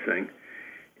in this thing.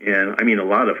 And I mean a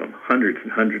lot of them, hundreds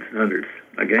and hundreds and hundreds.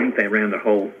 I think they ran their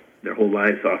whole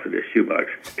lives off of this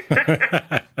shoebox.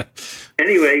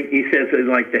 Anyway, he says they'd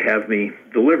like to have me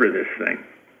deliver this thing,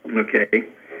 okay?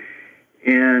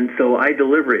 And so I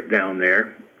deliver it down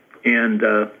there, and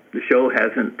the show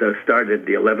hasn't started.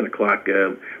 The 11 o'clock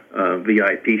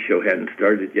VIP show hadn't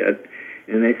started yet.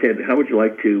 And they said, how would you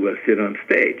like to sit on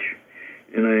stage?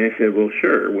 And I said, well,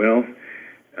 sure. Well,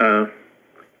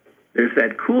 there's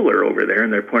that cooler over there,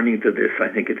 and they're pointing to this, I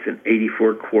think it's an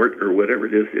 84 quart or whatever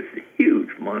it is. It's a huge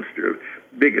monster,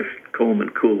 biggest Coleman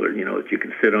cooler, that you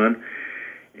can sit on.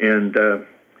 And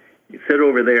you sit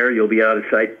over there, you'll be out of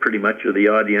sight pretty much of the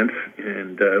audience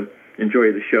and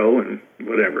enjoy the show and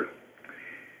whatever.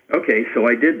 Okay, so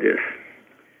I did this,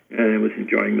 and I was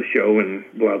enjoying the show and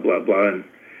blah, blah, blah,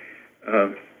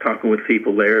 and talking with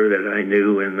people there that I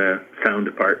knew in the sound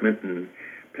department and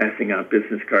passing out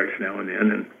business cards now and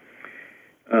then.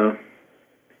 And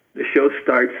the show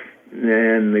starts,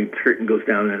 and the curtain goes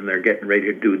down, and they're getting ready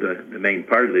to do the main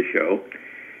part of the show.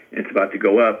 And it's about to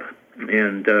go up.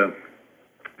 And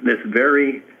this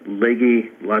very leggy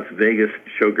Las Vegas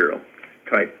showgirl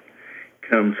type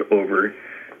comes over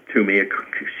to me.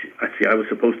 I was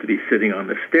supposed to be sitting on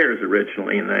the stairs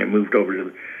originally, and I moved over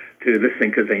to this thing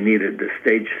because they needed the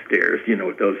stage stairs. You know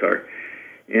what those are.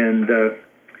 And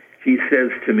she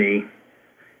says to me,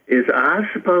 is I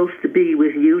supposed to be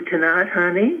with you tonight,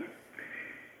 honey?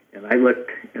 And I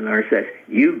looked, and I said,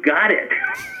 you got it.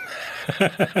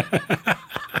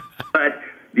 But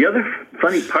the other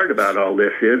funny part about all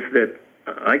this is that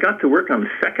I got to work on the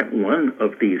second one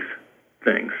of these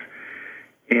things.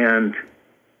 And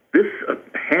this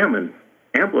Hammond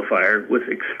amplifier was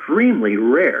extremely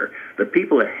rare. The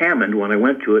people at Hammond, when I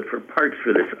went to it for parts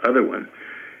for this other one,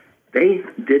 they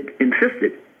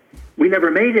insisted. We never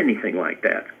made anything like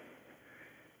that.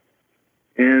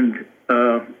 And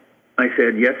I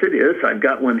said, yes, it is. I've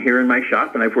got one here in my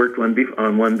shop, and I've worked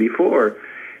on one before.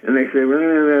 And they said,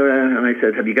 and I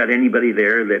said, have you got anybody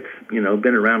there that's,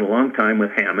 been around a long time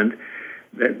with Hammond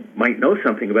that might know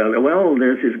something about it? Well,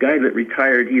 there's this guy that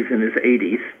retired. He's in his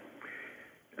 80s.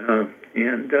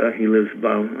 And he lives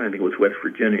about, I think it was West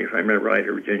Virginia, if I remember right,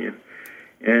 or Virginia.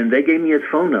 And they gave me his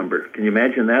phone number. Can you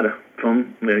imagine that?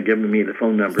 They're giving me the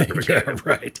phone number of a guy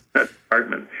right.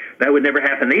 Apartment. That would never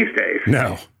happen these days.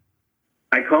 No.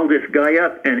 I called this guy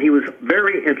up, and he was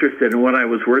very interested in what I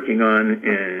was working on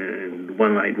and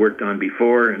one I'd worked on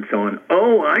before and so on.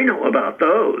 Oh, I know about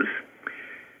those.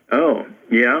 Oh,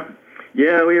 yeah?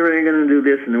 Yeah, we were going to do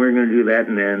this, and we were going to do that,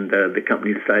 and then the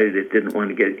company decided it didn't want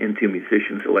to get into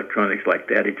musicians' electronics like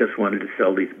that. It just wanted to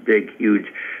sell these big, huge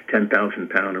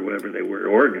 10,000-pound or whatever they were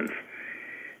organs.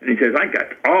 And he says, I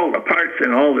got all the parts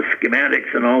and all the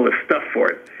schematics and all the stuff for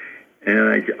it.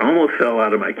 And I almost fell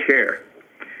out of my chair.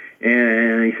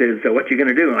 And he says, so what you going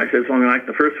to do? And I said, well, like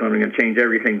the first one, I'm going to change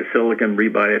everything to silicon,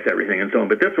 rebias everything, and so on.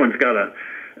 But this one's got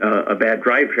a bad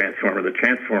drive transformer. The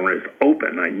transformer is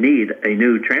open. I need a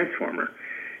new transformer.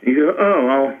 And he said,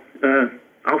 oh,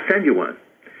 I'll send you one.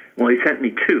 Well, he sent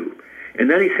me two. And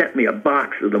then he sent me a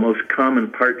box of the most common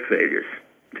part failures.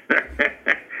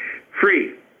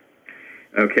 Free.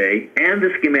 okay, and the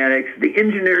schematics, the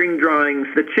engineering drawings,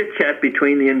 the chit-chat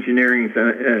between the engineering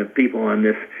people on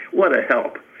this. What a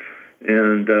help.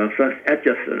 And so that's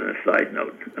just a side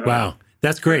note. Wow,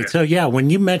 that's great. So, yeah, when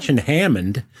you mentioned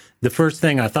Hammond, the first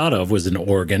thing I thought of was an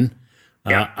organ.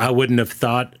 Yeah. I wouldn't have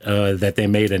thought that they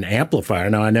made an amplifier.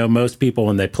 Now, I know most people,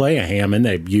 when they play a Hammond,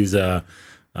 they use a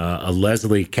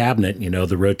Leslie cabinet,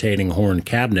 the rotating horn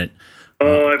cabinet.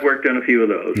 Oh, I've worked on a few of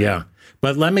those. Yeah.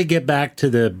 But let me get back to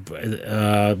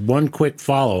the one quick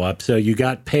follow-up. So you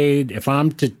got paid, if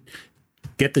I'm to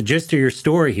get the gist of your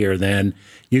story here, then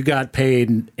you got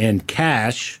paid in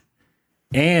cash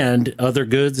and other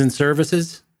goods and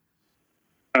services?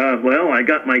 Well, I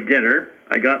got my dinner.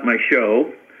 I got my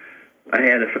show. I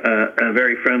had a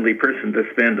very friendly person to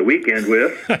spend the weekend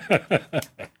with.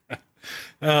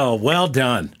 Oh, well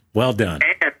done. Well done.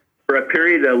 And for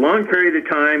a long period of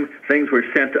time, things were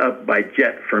sent up by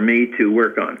jet for me to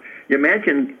work on. You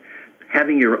imagine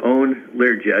having your own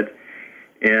Learjet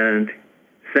and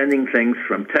sending things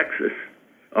from Texas,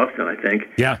 Austin, I think,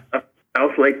 Yeah. up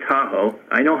South Lake Tahoe.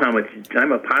 I know how much,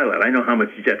 I'm a pilot, I know how much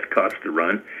jets cost to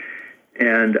run,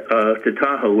 and to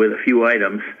Tahoe with a few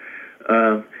items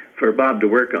for Bob to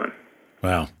work on.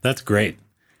 Wow, that's great.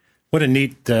 What a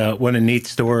neat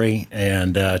story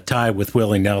and tie with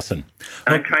Willie Nelson.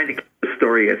 I'm trying to keep the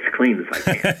story as clean as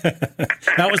I can.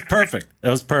 That was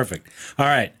perfect. All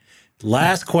right.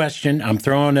 Last question. I'm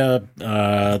throwing a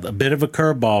bit of a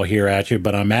curveball here at you,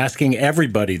 but I'm asking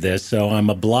everybody this, so I'm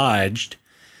obliged.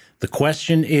 The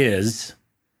question is,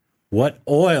 what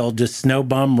oil does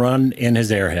Snowbum run in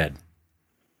his Airhead?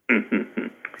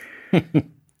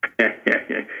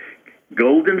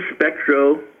 Golden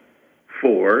Spectro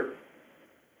 4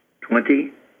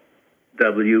 20W50.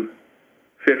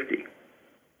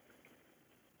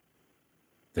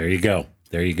 There you go.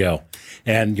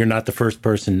 And you're not the first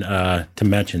person to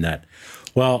mention that.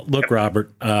 Well, look, Robert,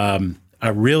 I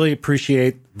really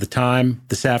appreciate the time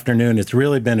this afternoon. It's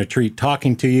really been a treat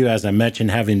talking to you, as I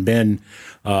mentioned, having been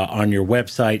on your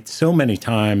website so many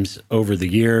times over the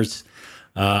years.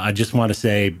 I just want to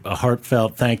say a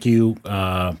heartfelt thank you,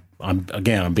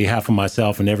 on behalf of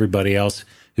myself and everybody else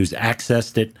who's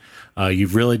accessed it.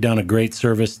 You've really done a great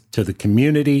service to the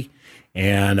community,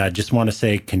 and I just want to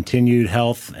say continued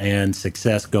health and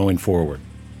success going forward.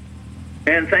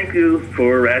 And thank you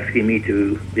for asking me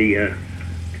to be a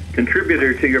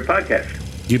contributor to your podcast.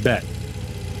 You bet.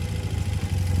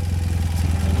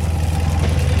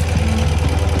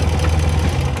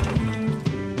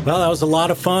 Well, that was a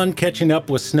lot of fun catching up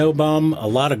with Snowbum. A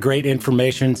lot of great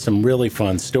information, some really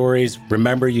fun stories.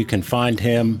 Remember, you can find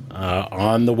him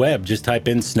on the web. Just type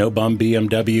in Snowbum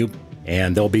BMW,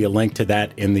 and there'll be a link to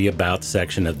that in the About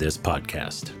section of this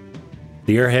podcast.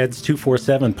 The Airheads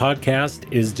 247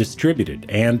 podcast is distributed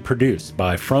and produced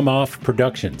by From Off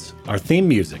Productions. Our theme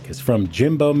music is from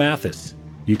Jimbo Mathis.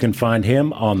 You can find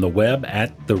him on the web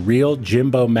at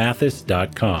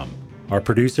therealjimbomathis.com. Our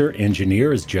producer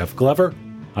engineer is Jeff Glover.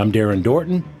 I'm Darren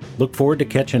Dorton. Look forward to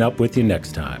catching up with you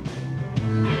next time.